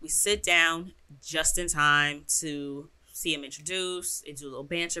inside, we sit down just in time to see him introduce and do a little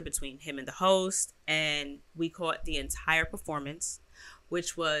banter between him and the host. And we caught the entire performance,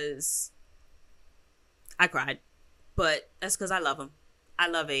 which was, I cried, but that's because I love him. I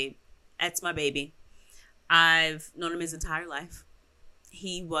love Abe. That's my baby. I've known him his entire life.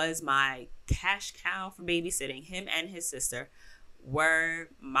 He was my cash cow for babysitting. Him and his sister were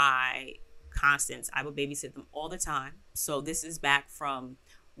my constants. I would babysit them all the time. So this is back from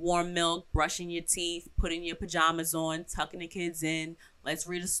warm milk, brushing your teeth, putting your pajamas on, tucking the kids in. Let's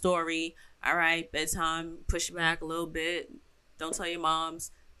read a story. All right, bedtime, push it back a little bit. Don't tell your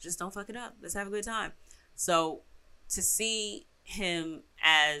moms. Just don't fuck it up. Let's have a good time. So to see him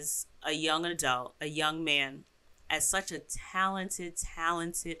as a young adult, a young man, as such a talented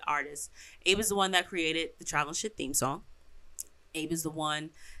artist. Abe is the one that created the Traveling Shit theme song. Abe is the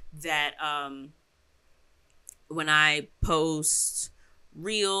one that when I post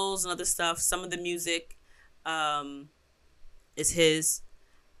reels and other stuff, some of the music is his.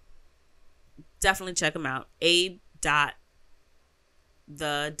 Definitely check him out. Abe.the.kid,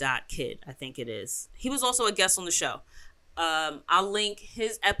 I think it is. He was also a guest on the show. I'll link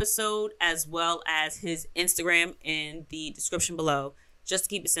his episode as well as his Instagram in the description below, just to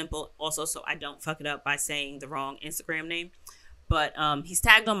keep it simple. Also, so I don't fuck it up by saying the wrong Instagram name. But he's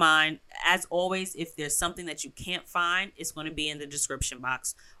tagged on mine. As always, if there's something that you can't find, it's going to be in the description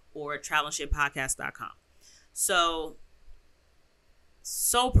box or travelingshitpodcast.com. So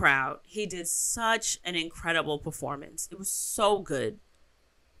proud. He did such an incredible performance. It was so good.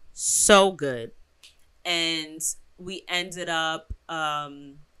 So good. And we ended up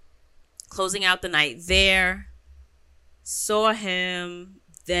closing out the night there. Saw him.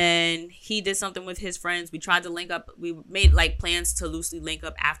 Then he did something with his friends. We tried to link up. We made plans to loosely link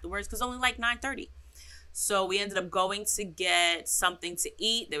up afterwards because only 9:30. So we ended up going to get something to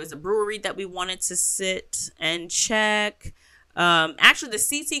eat. There was a brewery that we wanted to sit and check. Actually, the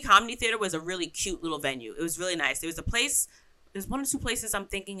CT Comedy Theater was a really cute little venue. It was really nice. There's one or two places I'm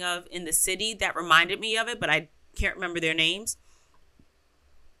thinking of in the city that reminded me of it, but I can't remember their names.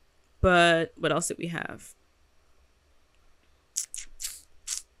 But what else did we have?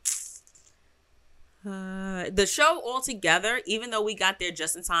 The show altogether, even though we got there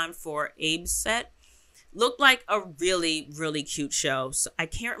just in time for Abe's set, looked like a really, really cute show. So I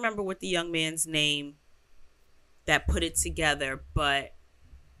can't remember what the young man's name that put it together, but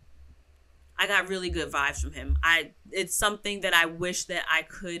I got really good vibes from him. It's something that I wish that I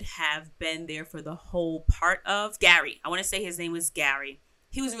could have been there for the whole part of. Gary. I want to say his name was Gary.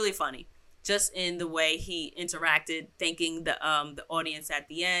 He was really funny, just in the way he interacted, thanking the audience at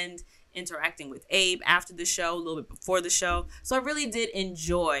the end, interacting with Abe after the show, a little bit before the show. So I really did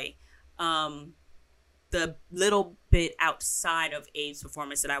enjoy the little bit outside of Abe's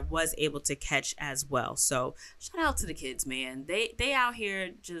performance that I was able to catch as well. So shout out to the kids, man. They out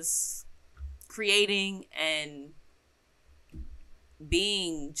here just creating and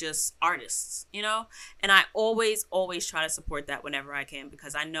being just artists, you know? And I always try to support that whenever I can,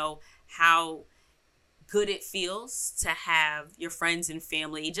 because I know how good it feels to have your friends and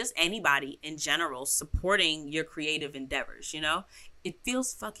family, just anybody in general, supporting your creative endeavors, you know? It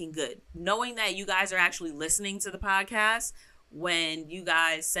feels fucking good knowing that you guys are actually listening to the podcast when you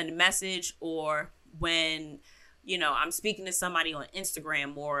guys send a message, or when, you know, I'm speaking to somebody on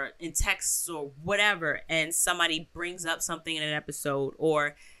Instagram or in texts or whatever, and somebody brings up something in an episode,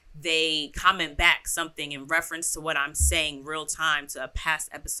 or they comment back something in reference to what I'm saying real time to a past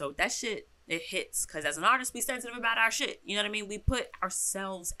episode. That shit, it hits, because as an artist, we sensitive about our shit. You know what I mean? We put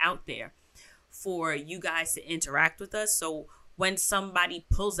ourselves out there for you guys to interact with us. So when somebody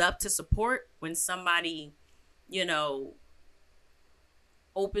pulls up to support, when somebody, you know,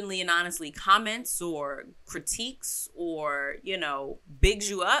 openly and honestly comments or critiques or, you know, bigs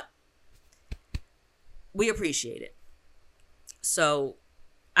you up, we appreciate it. So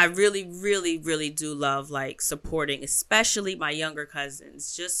I really, really, really do love, like, supporting, especially my younger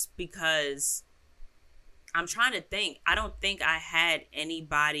cousins, just because I'm trying to think. I don't think I had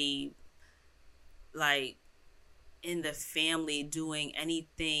anybody, like, in the family doing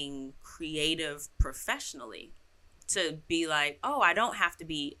anything creative professionally to be like, oh, I don't have to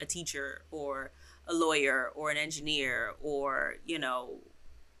be a teacher or a lawyer or an engineer or, you know,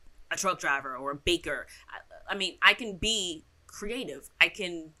 a truck driver or a baker. I mean, I can be creative. I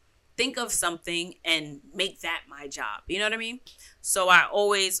can think of something and make that my job. You know what I mean? So I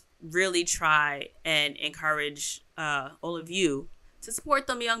always really try and encourage all of you to support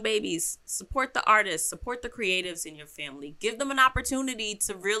them young babies, support the artists, support the creatives in your family. Give them an opportunity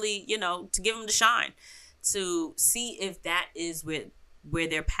to really, you know, to give them the shine, to see if that is where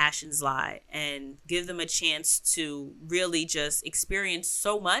their passions lie, and give them a chance to really just experience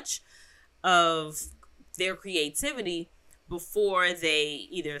so much of their creativity before they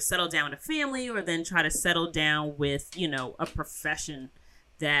either settle down with a family or then try to settle down with, you know, a profession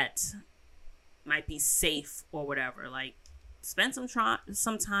that might be safe or whatever. Like, spend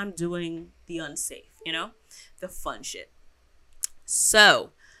some time doing the unsafe, you know, the fun shit.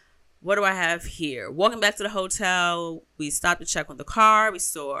 So what do I have here? Walking back to the hotel, we stopped to check on the car. We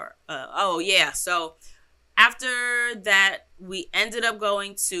saw, so after that, we ended up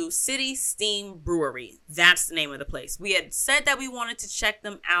going to City Steam Brewery. That's the name of the place. We had said that we wanted to check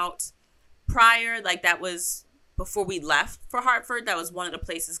them out prior, like that was before we left for Hartford. That was one of the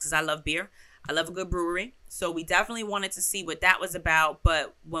places, because I love beer. I love a good brewery. So we definitely wanted to see what that was about.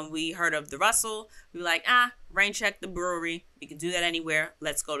 But when we heard of the Russell, we were like, rain check the brewery. We can do that anywhere.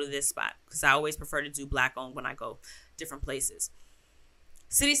 Let's go to this spot. Because I always prefer to do black owned when I go different places.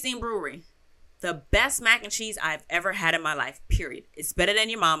 City Steam Brewery. The best mac and cheese I've ever had in my life, period. It's better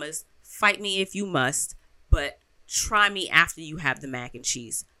than your mama's. Fight me if you must. But try me after you have the mac and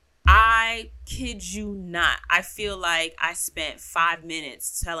cheese. I kid you not. I feel like I spent 5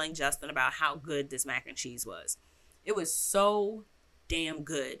 minutes telling Justin about how good this mac and cheese was. It was so damn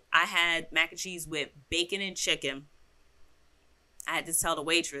good. I had mac and cheese with bacon and chicken. I had to tell the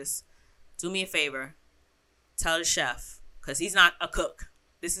waitress, do me a favor, tell the chef, because he's not a cook.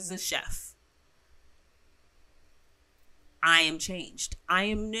 This is a chef. I am changed. I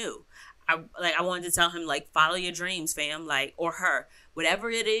am new. I wanted to tell him, like, follow your dreams, fam, like, or her. Whatever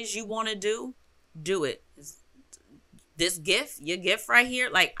it is you want to do it. This gift, your gift right here,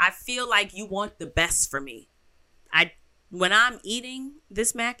 like, I feel like you want the best for me. When I'm eating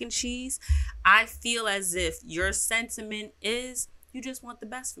this mac and cheese, I feel as if your sentiment is you just want the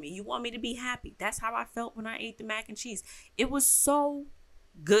best for me. You want me to be happy. That's how I felt when I ate the mac and cheese. It was so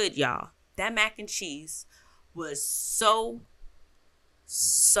good, y'all. That mac and cheese was so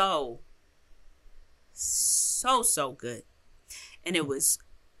good. And it was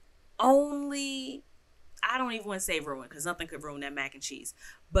only, I don't even want to say ruin, because nothing could ruin that mac and cheese.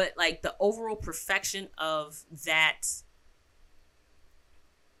 But, like, the overall perfection of that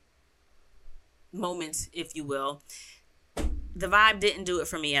moment, if you will, the vibe didn't do it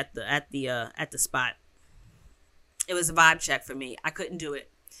for me at the spot. It was a vibe check for me. I couldn't do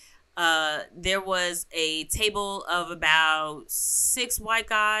it. There was a table of about 6 white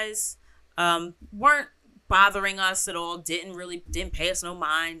guys. Weren't bothering us at all. Didn't pay us no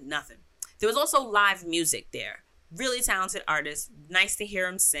mind. Nothing. There was also live music there. Really talented artists. Nice to hear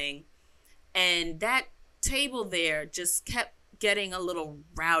him sing. And that table there just kept getting a little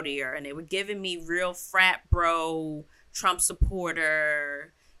rowdier, and they were giving me real frat bro, Trump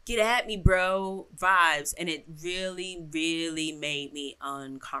supporter, get at me bro vibes, and it really, really made me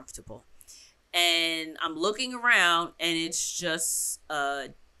uncomfortable. And I'm looking around, and it's just a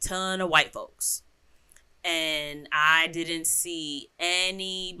ton of white folks. And I didn't see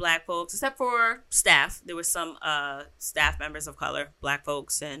any black folks except for staff. There were some staff members of color, black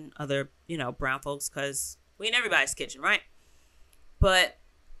folks and other, brown folks, because we in everybody's kitchen, right? But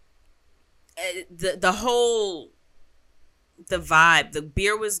the whole, the vibe, the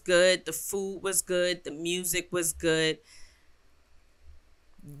beer was good, the food was good, the music was good.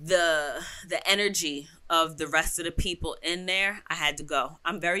 The energy of the rest of the people in there, I had to go.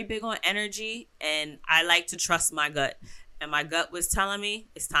 I'm very big on energy, and I like to trust my gut. And my gut was telling me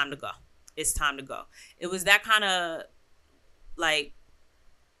it's time to go. It's time to go. It was that kind of white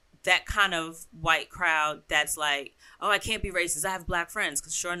crowd that's like, oh, I can't be racist. I have black friends.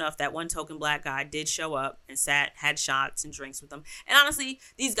 Because sure enough, that one token black guy did show up and had shots and drinks with them. And honestly,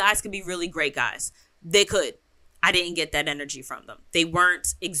 these guys could be really great guys. They could. I didn't get that energy from them. They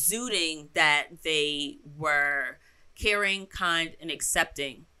weren't exuding that they were caring, kind, and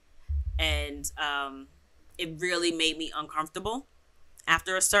accepting. And it really made me uncomfortable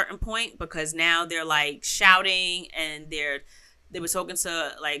after a certain point, because now they're like shouting, and they were talking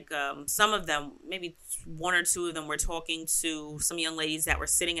to some of them, maybe one or two of them were talking to some young ladies that were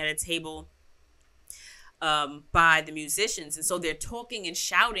sitting at a table by the musicians. And so they're talking and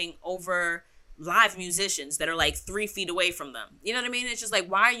shouting over live musicians that are like 3 feet away from them. You know what I mean? It's just like,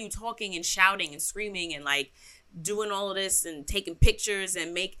 why are you talking and shouting and screaming and like doing all of this and taking pictures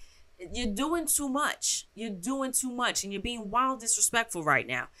and you're doing too much. You're doing too much, and you're being wild disrespectful right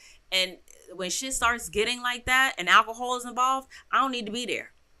now. And when shit starts getting like that and alcohol is involved, I don't need to be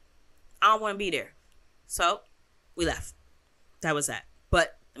there. I don't want to be there. So we left. That was that.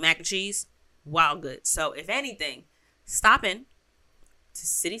 But the mac and cheese, wild good. So if anything, stop in to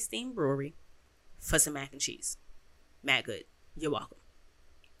City Steam Brewery for some mac and cheese. Mad good. You're welcome.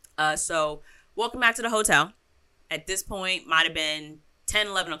 So walking back to the hotel. At this point, might have been 10,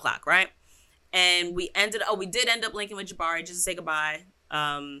 11 o'clock, right? And we did end up linking with Jabari just to say goodbye.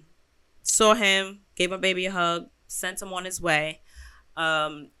 Saw him, gave my baby a hug, sent him on his way.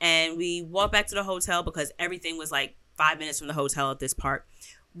 And we walked back to the hotel because everything was like 5 minutes from the hotel at this part.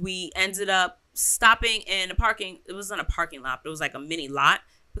 We ended up stopping in a parking. It wasn't a parking lot, but it was like a mini lot,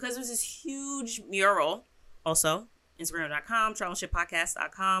 because there's this huge mural. Also, Instagram.com,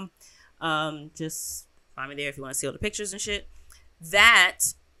 travelshippodcast.com. Just find me there if you want to see all the pictures and shit. That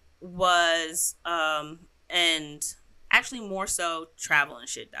was, and actually more so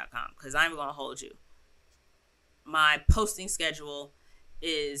travelandshit.com, because I'm going to hold you. My posting schedule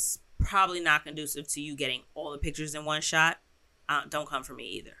is probably not conducive to you getting all the pictures in one shot. Don't come for me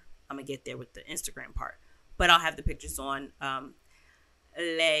either. I'm going to get there with the Instagram part. But I'll have the pictures on what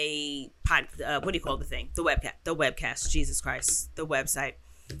do you call the thing? The webcast. Jesus Christ. The website.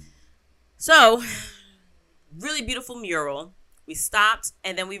 So, really beautiful mural. We stopped,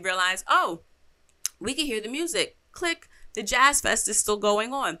 and then we realized, oh, we can hear the music. Click. The Jazz Fest is still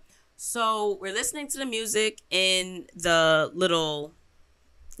going on. So we're listening to the music in the little,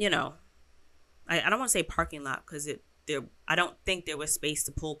 I don't want to say parking lot, because I don't think there was space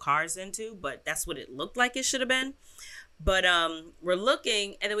to pull cars into, but that's what it looked like it should have been. But we're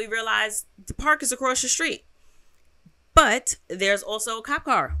looking, and then we realize the park is across the street. But there's also a cop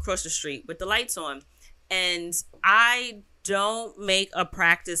car across the street with the lights on. And I don't make a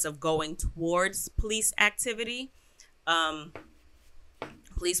practice of going towards police activity.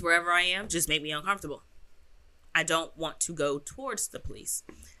 Police, wherever I am, just make me uncomfortable. I don't want to go towards the police.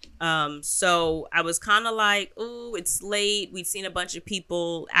 So I was kind of like, ooh, it's late. We'd seen a bunch of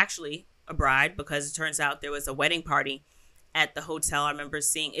people, actually a bride, because it turns out there was a wedding party at the hotel. I remember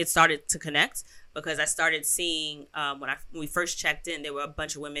seeing, it started to connect because I started seeing, when we first checked in, there were a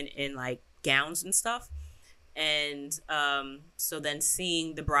bunch of women in like gowns and stuff. And so then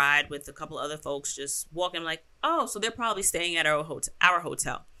seeing the bride with a couple other folks just walking, like, oh, so they're probably staying at our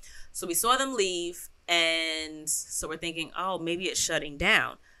hotel. So we saw them leave, and so we're thinking, oh, maybe it's shutting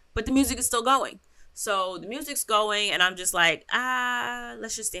down. But the music is still going. So the music's going, and I'm just like,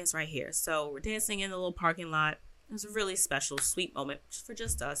 let's just dance right here. So we're dancing in the little parking lot. It was a really special, sweet moment for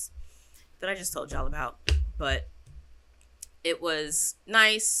just us that I just told y'all about. But it was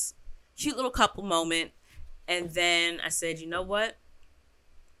nice, cute little couple moment. And then I said, you know what?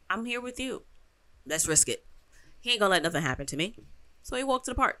 I'm here with you. Let's risk it. He ain't gonna let nothing happen to me. So he walked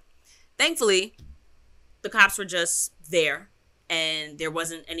to the park. Thankfully, the cops were just there, and there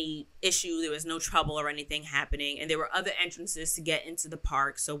wasn't any issue. There was no trouble or anything happening. And there were other entrances to get into the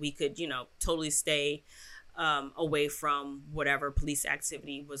park, so we could, totally stay away from whatever police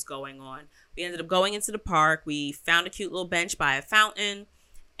activity was going on. We ended up going into the park. We found a cute little bench by a fountain,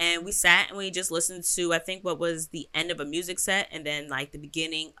 And we sat and we just listened to, I think, what was the end of a music set and then like the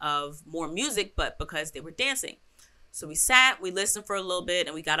beginning of more music, but because they were dancing. So we sat, we listened for a little bit,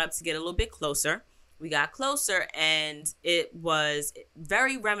 and we got up to get a little bit closer. We got closer, and it was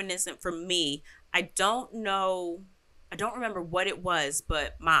very reminiscent for me. I don't remember what it was,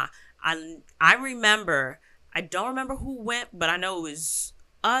 but I remember, I don't remember who went, but I know it was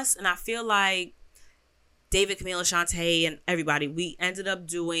us, and I feel like David, Camille, Shantae, and everybody, we ended up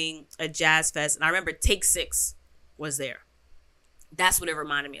doing a jazz fest. And I remember Take Six was there. That's what it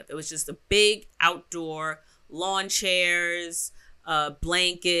reminded me of. It was just a big outdoor lawn chairs,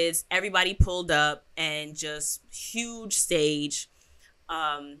 blankets, everybody pulled up, and just huge stage.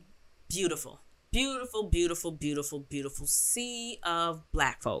 Beautiful, beautiful, beautiful, beautiful, beautiful sea of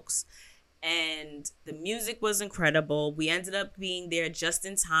Black folks. And the music was incredible. We ended up being there just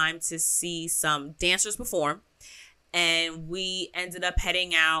in time to see some dancers perform. And we ended up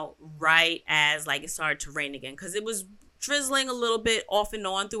heading out right as like it started to rain again, because it was drizzling a little bit off and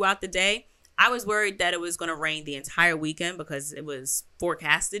on throughout the day. I was worried that it was going to rain the entire weekend because it was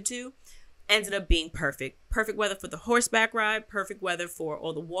forecasted to. Ended up being perfect. Perfect weather for the horseback ride. Perfect weather for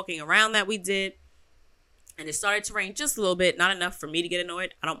all the walking around that we did. And it started to rain just a little bit. Not enough for me to get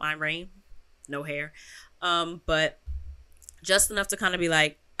annoyed. I don't mind rain. No hair. But just enough to kind of be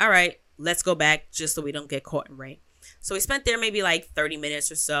like, all right, let's go back just so we don't get caught in rain. So we spent there maybe like 30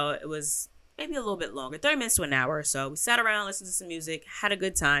 minutes or so. It was maybe a little bit longer, 30 minutes to an hour or so. We sat around, listened to some music, had a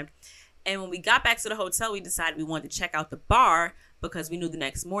good time. And when we got back to the hotel, we decided we wanted to check out the bar because we knew the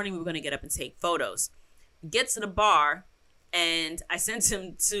next morning we were going to get up and take photos. We get to the bar, and I sent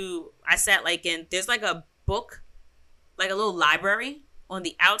him to, I sat like in, there's like a book, like a little library on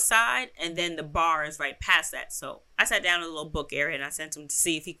the outside, and then the bar is right past that. So I sat down in a little book area, and I sent him to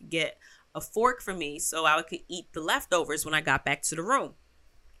see if he could get a fork for me so I could eat the leftovers when I got back to the room.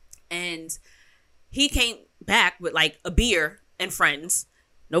 And he came back with like a beer and friends,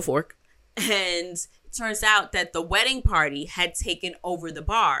 no fork. And it turns out that the wedding party had taken over the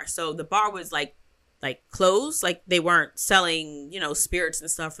bar. So the bar was like closed, like they weren't selling, spirits and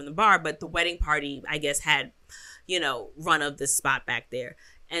stuff from the bar, but the wedding party, I guess, had, run of this spot back there.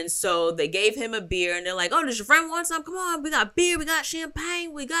 And so they gave him a beer, and they're like, oh, does your friend want some? Come on, we got beer, we got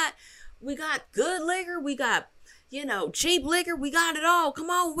champagne, we got good liquor, we got, cheap liquor, we got it all. Come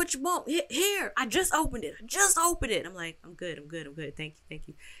on, what you want? Here, I just opened it. I'm like, I'm good. Thank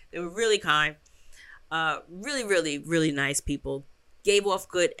you. They were really kind. Really, really, really nice people. Gave off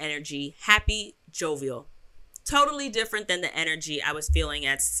good energy. Happy, jovial. Totally different than the energy I was feeling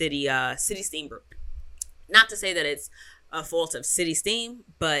at City Steam Brew. Not to say that it's a fault of City Steam,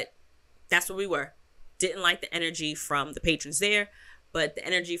 but that's what we were. Didn't like the energy from the patrons there, but the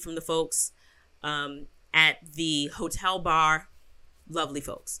energy from the folks at the hotel bar, lovely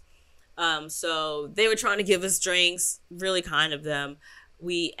folks. So they were trying to give us drinks, really kind of them.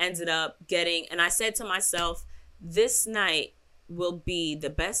 We ended up getting, and I said to myself, this night will be the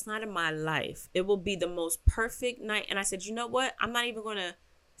best night of my life. It will be the most perfect night. And I said, you know what? I'm not even going to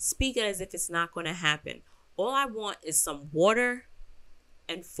speak it as if it's not going to happen. All I want is some water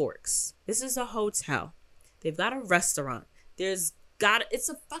and forks. This is a hotel. They've got a restaurant. It's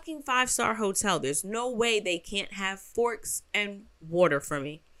a fucking 5-star hotel. There's no way they can't have forks and water for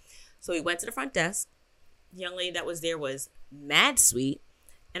me. So we went to the front desk. The young lady that was there was mad sweet.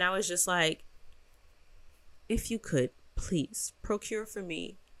 And I was just like, if you could, please procure for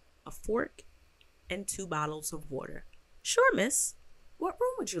me a fork and 2 bottles of water. Sure, miss. What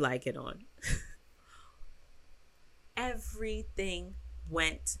room would you like it on? Everything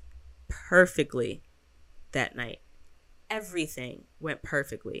went perfectly that night. Everything went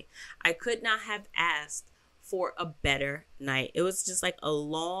perfectly. I could not have asked for a better night. It was just like a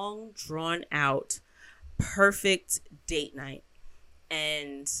long, drawn out, perfect date night.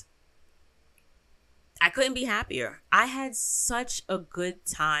 And I couldn't be happier. I had such a good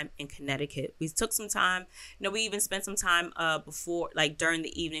time in Connecticut. We took some time. We even spent some time before, like during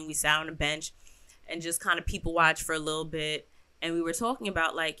the evening. We sat on a bench and just kind of people watched for a little bit. And we were talking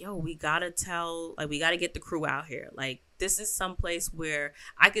about like, we got to get the crew out here. Like, this is someplace where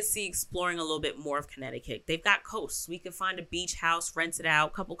I could see exploring a little bit more of Connecticut. They've got coasts. We could find a beach house, rent it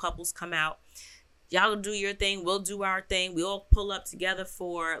out. Couple couples come out. Y'all do your thing. We'll do our thing. We all pull up together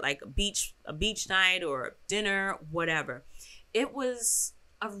for like a beach night or dinner, whatever. It was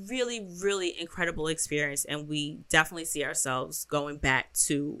a really, really incredible experience. And we definitely see ourselves going back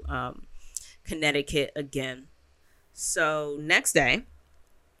to Connecticut again. So next day,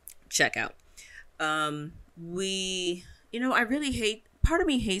 checkout. I really hate, part of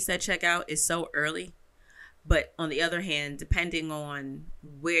me hates that checkout is so early But on the other hand, depending on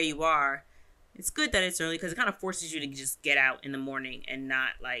where you are, it's good that it's early because it kind of forces you to just get out in the morning and not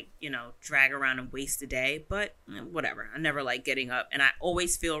like, drag around and waste a day. But whatever. I never like getting up and I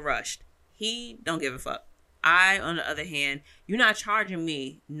always feel rushed. He don't give a fuck. I, on the other hand, you're not charging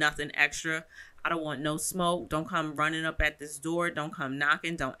me nothing extra. I don't want no smoke. Don't come running up at this door. Don't come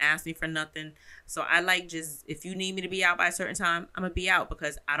knocking. Don't ask me for nothing. So I like just, if you need me to be out by a certain time, I'm going to be out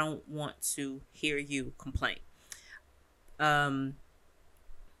because I don't want to hear you complain. Yeah,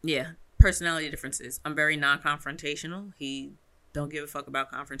 personality differences. I'm very non-confrontational. He don't give a fuck about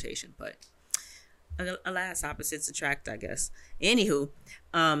confrontation, but alas, opposites attract, I guess. Anywho,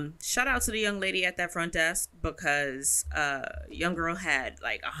 shout out to the young lady at that front desk because young girl had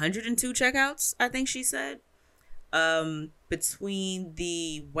like 102 checkouts, I think she said. Between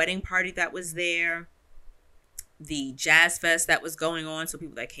the wedding party that was there, the jazz fest that was going on, so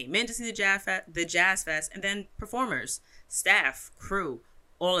people that came in to see the jazz fest, and then performers, staff, crew,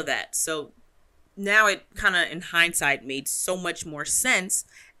 all of that. So now it kind of, in hindsight, made so much more sense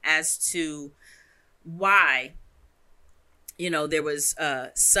as to why, there was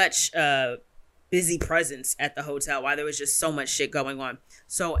such a busy presence at the hotel, why there was just so much shit going on.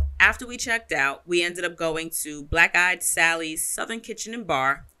 So after we checked out, we ended up going to Black Eyed Sally's Southern Kitchen and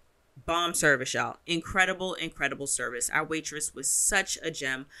Bar. Bomb service, y'all. Incredible, incredible service. Our waitress was such a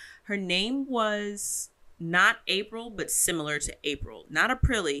gem. Her name was not April, but similar to April. Not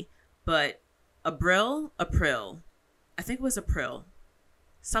Aprilly, but April. I think it was April.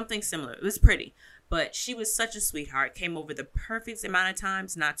 Something similar. It was pretty. But she was such a sweetheart. Came over the perfect amount of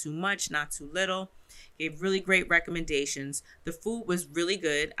times. Not too much, not too little. Gave really great recommendations. The food was really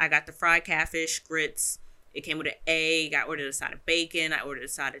good. I got the fried catfish, grits. It came with an egg. I ordered a side of bacon. I ordered a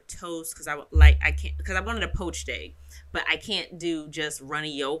side of toast because I wanted a poached egg. But I can't do just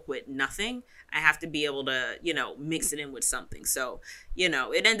runny yolk with nothing. I have to be able to, mix it in with something. So,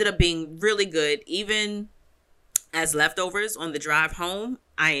 it ended up being really good. Even as leftovers on the drive home,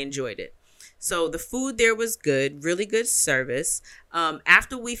 I enjoyed it. So the food there was good, really good service.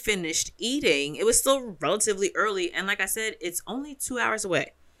 After we finished eating, it was still relatively early. And like I said, it's only 2 hours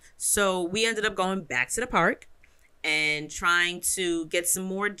away. So we ended up going back to the park and trying to get some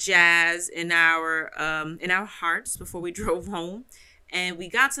more jazz in our hearts before we drove home. And we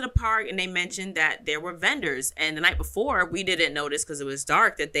got to the park and they mentioned that there were vendors. And the night before, we didn't notice because it was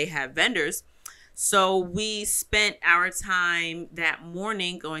dark that they have vendors. So we spent our time that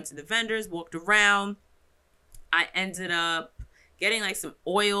morning going to the vendors, walked around. I ended up getting like some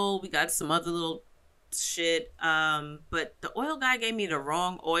oil. We got some other little shit. But the oil guy gave me the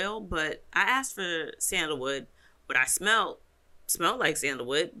wrong oil. But I asked for sandalwood. But I smelled like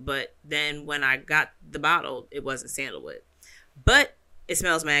sandalwood. But then when I got the bottle, it wasn't sandalwood. But it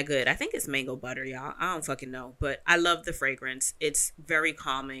smells mad good. I think it's mango butter, y'all. I don't fucking know. But I love the fragrance. It's very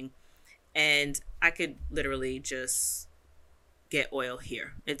calming. And I could literally just get oil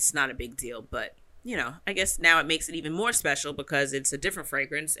here. It's not a big deal, but I guess now it makes it even more special because it's a different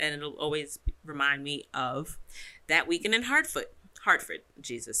fragrance and it'll always remind me of that weekend in Hartford.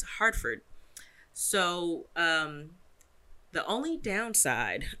 So, the only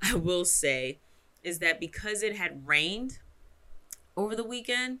downside I will say is that because it had rained over the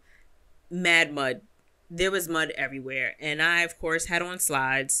weekend, mad mud. There was mud everywhere. And I, of course, had on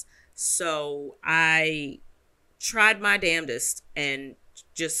slides. So I tried my damnedest and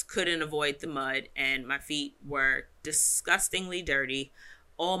just couldn't avoid the mud. And my feet were disgustingly dirty,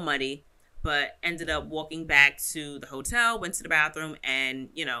 all muddy. But ended up walking back to the hotel, went to the bathroom and,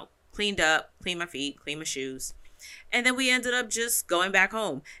 cleaned up, cleaned my feet, cleaned my shoes. And then we ended up just going back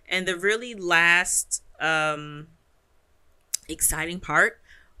home. And the really last exciting part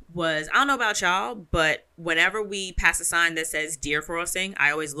was, I don't know about y'all, but whenever we pass a sign that says deer crossing, I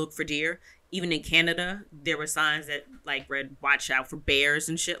always look for deer. Even in Canada, there were signs that like read, watch out for bears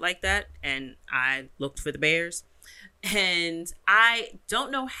and shit like that. And I looked for the bears. And I don't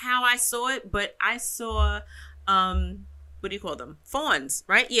know how I saw it, but I saw, what do you call them? Fawns,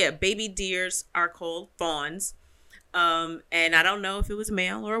 right? Yeah, baby deers are called fawns. And I don't know if it was a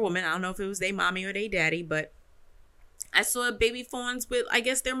male or a woman. I don't know if it was their mommy or their daddy, but I saw baby fawns with, I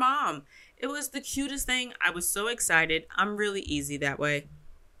guess, their mom. It was the cutest thing. I was so excited. I'm really easy that way.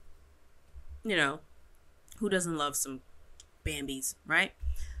 Who doesn't love some Bambies, right?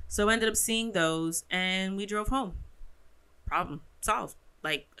 So I ended up seeing those and we drove home. Problem solved.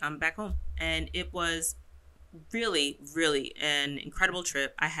 Like, I'm back home. And it was really, really an incredible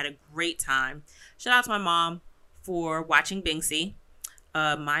trip. I had a great time. Shout out to my mom for watching Binksy,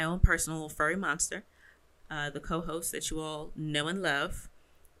 my own personal furry monster. The co-host that you all know and love.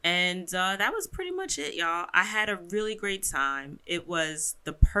 And that was pretty much it, y'all. I had a really great time. It was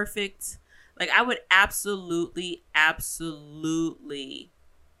the perfect, like, I would absolutely, absolutely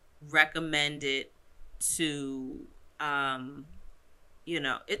recommend it to,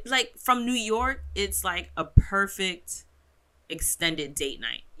 it, like, from New York, it's like a perfect extended date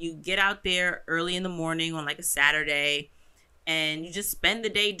night. You get out there early in the morning on like a Saturday and you just spend the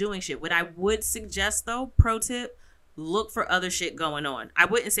day doing shit. What I would suggest though, pro tip, look for other shit going on. I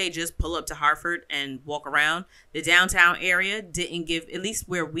wouldn't say just pull up to Hartford and walk around. The downtown area didn't give, at least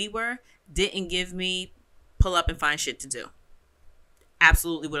where we were, didn't give me pull up and find shit to do.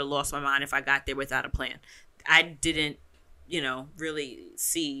 Absolutely would have lost my mind if I got there without a plan. I didn't, really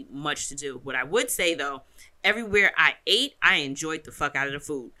see much to do. What I would say though, everywhere I ate, I enjoyed the fuck out of the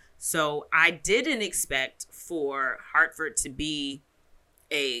food. So I didn't expect for Hartford to be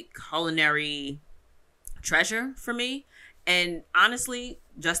a culinary treasure for me. And honestly,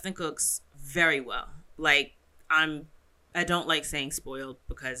 Justin cooks very well. Like, I don't like saying spoiled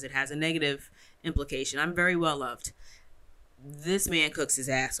because it has a negative implication. I'm very well loved. This man cooks his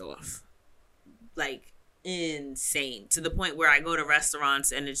ass off. Like, insane. To the point where I go to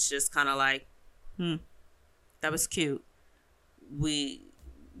restaurants and it's just kind of like, that was cute.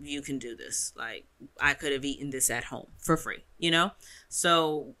 You can do this. Like, I could have eaten this at home for free,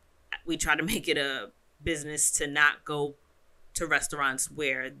 So we try to make it a business to not go to restaurants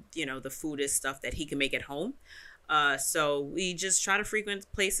where, the food is stuff that he can make at home. So we just try to frequent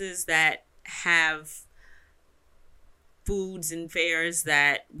places that have foods and fares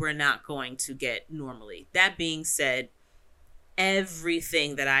that we're not going to get normally. That being said,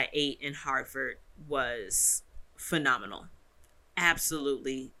 everything that I ate in Hartford was phenomenal.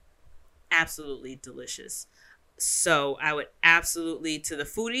 Absolutely, absolutely delicious. So I would absolutely, to the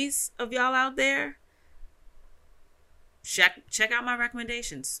foodies of y'all out there, check out my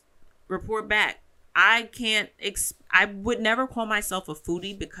recommendations. Report back. I would never call myself a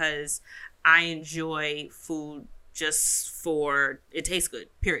foodie because I enjoy food just for it tastes good,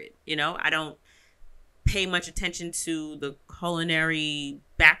 period. I don't pay much attention to the culinary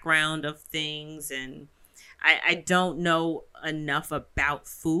background of things, and I don't know enough about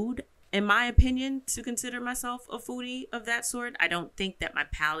food, in my opinion, to consider myself a foodie of that sort. I don't think that my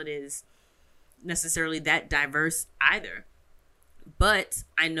palate is necessarily that diverse either. But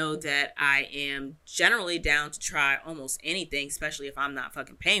I know that I am generally down to try almost anything, especially if I'm not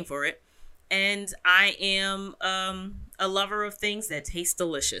fucking paying for it. And I am a lover of things that taste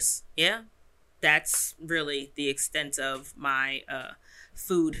delicious. Yeah, that's really the extent of my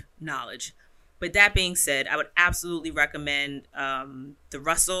food knowledge. But that being said, I would absolutely recommend the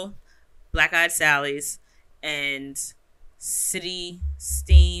Russell, Black Eyed Sally's, and City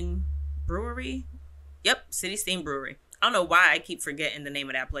Steam Brewery. Yep, City Steam Brewery. I don't know why I keep forgetting the name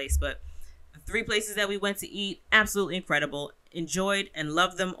of that place, but the 3 places that we went to eat, absolutely incredible. Enjoyed and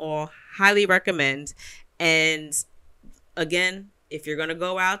loved them all. Highly recommend. And again, if you're going to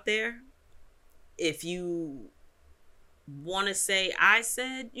go out there, if you want to say I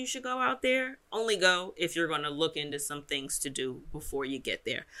said you should go out there, only go if you're going to look into some things to do before you get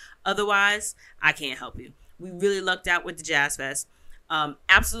there. Otherwise, I can't help you. We really lucked out with the Jazz Fest.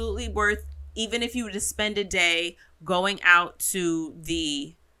 Absolutely worth, even if you were to spend a day going out to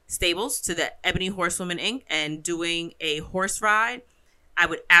the stables, to the Ebony Horsewoman Inc. and doing a horse ride, I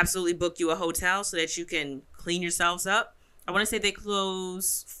would absolutely book you a hotel so that you can clean yourselves up. I want to say they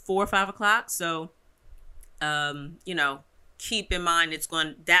close 4 or 5 o'clock. So, keep in mind that's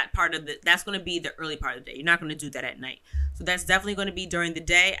going to be the early part of the day. You're not going to do that at night. So that's definitely going to be during the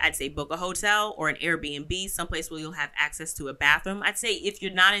day. I'd say book a hotel or an Airbnb, someplace where you'll have access to a bathroom. I'd say if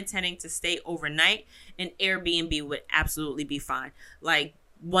you're not intending to stay overnight, an Airbnb would absolutely be fine. Like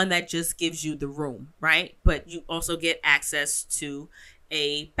one that just gives you the room, right? But you also get access to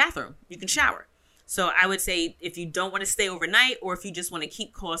a bathroom. You can shower. So I would say if you don't want to stay overnight or if you just want to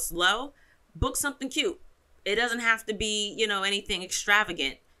keep costs low, book something cute. It doesn't have to be, anything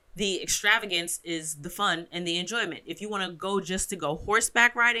extravagant. The extravagance is the fun and the enjoyment. If you want to go just to go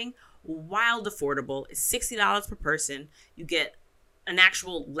horseback riding, wild affordable. It's $60 per person. You get an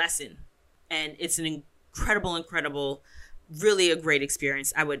actual lesson. And it's an incredible, really a great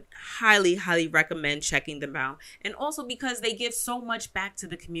experience. I would highly, highly recommend checking them out. And also because they give so much back to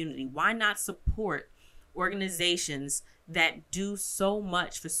the community. Why not support organizations that do so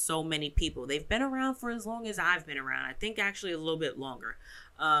much for so many people? They've been around for as long as I've been around. I think actually a little bit longer.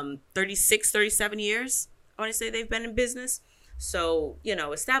 37 years, I want to say they've been in business. So,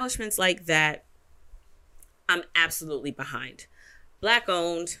 establishments like that, I'm absolutely behind. Black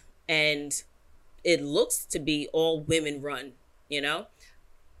owned, and it looks to be all women run,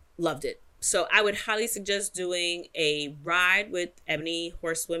 Loved it. So I would highly suggest doing a ride with Ebony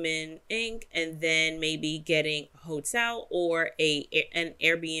Horsewomen Inc. and then maybe getting a hotel or an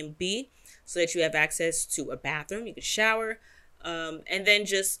Airbnb so that you have access to a bathroom, you can shower, and then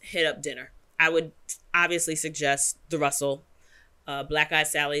just hit up dinner. I would obviously suggest the Russell. Black Eyed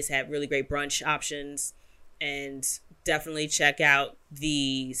Sally's have really great brunch options, and definitely check out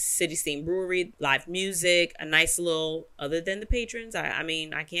the City Steam Brewery, live music, a nice little, other than the patrons. I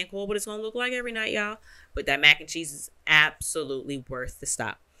mean, I can't call what it's going to look like every night, y'all, but that mac and cheese is absolutely worth the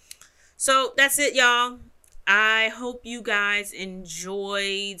stop. So that's it, y'all. I hope you guys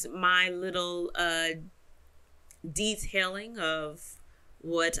enjoyed my little detailing of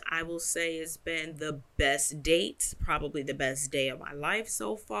what I will say has been the best date, probably the best day of my life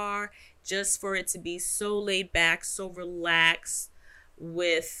so far. Just for it to be so laid back, so relaxed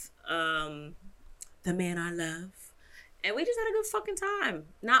with the man I love. And we just had a good fucking time.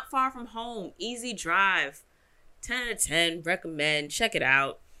 Not far from home. Easy drive. 10 out of 10. Recommend. Check it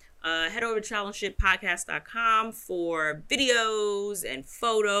out. Head over to travelandshippodcast.com for videos and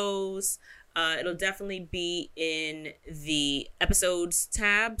photos. It'll definitely be in the episodes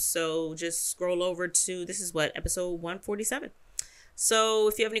tab. So just scroll over to, this is what, episode 147. So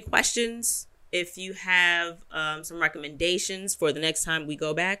if you have any questions, if you have some recommendations for the next time we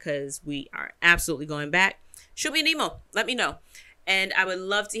go back, because we are absolutely going back, shoot me an email. Let me know. And I would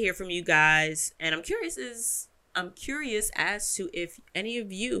love to hear from you guys. And I'm curious as to if any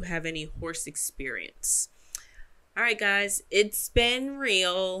of you have any horse experience. All right, guys, it's been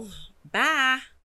real. Bye.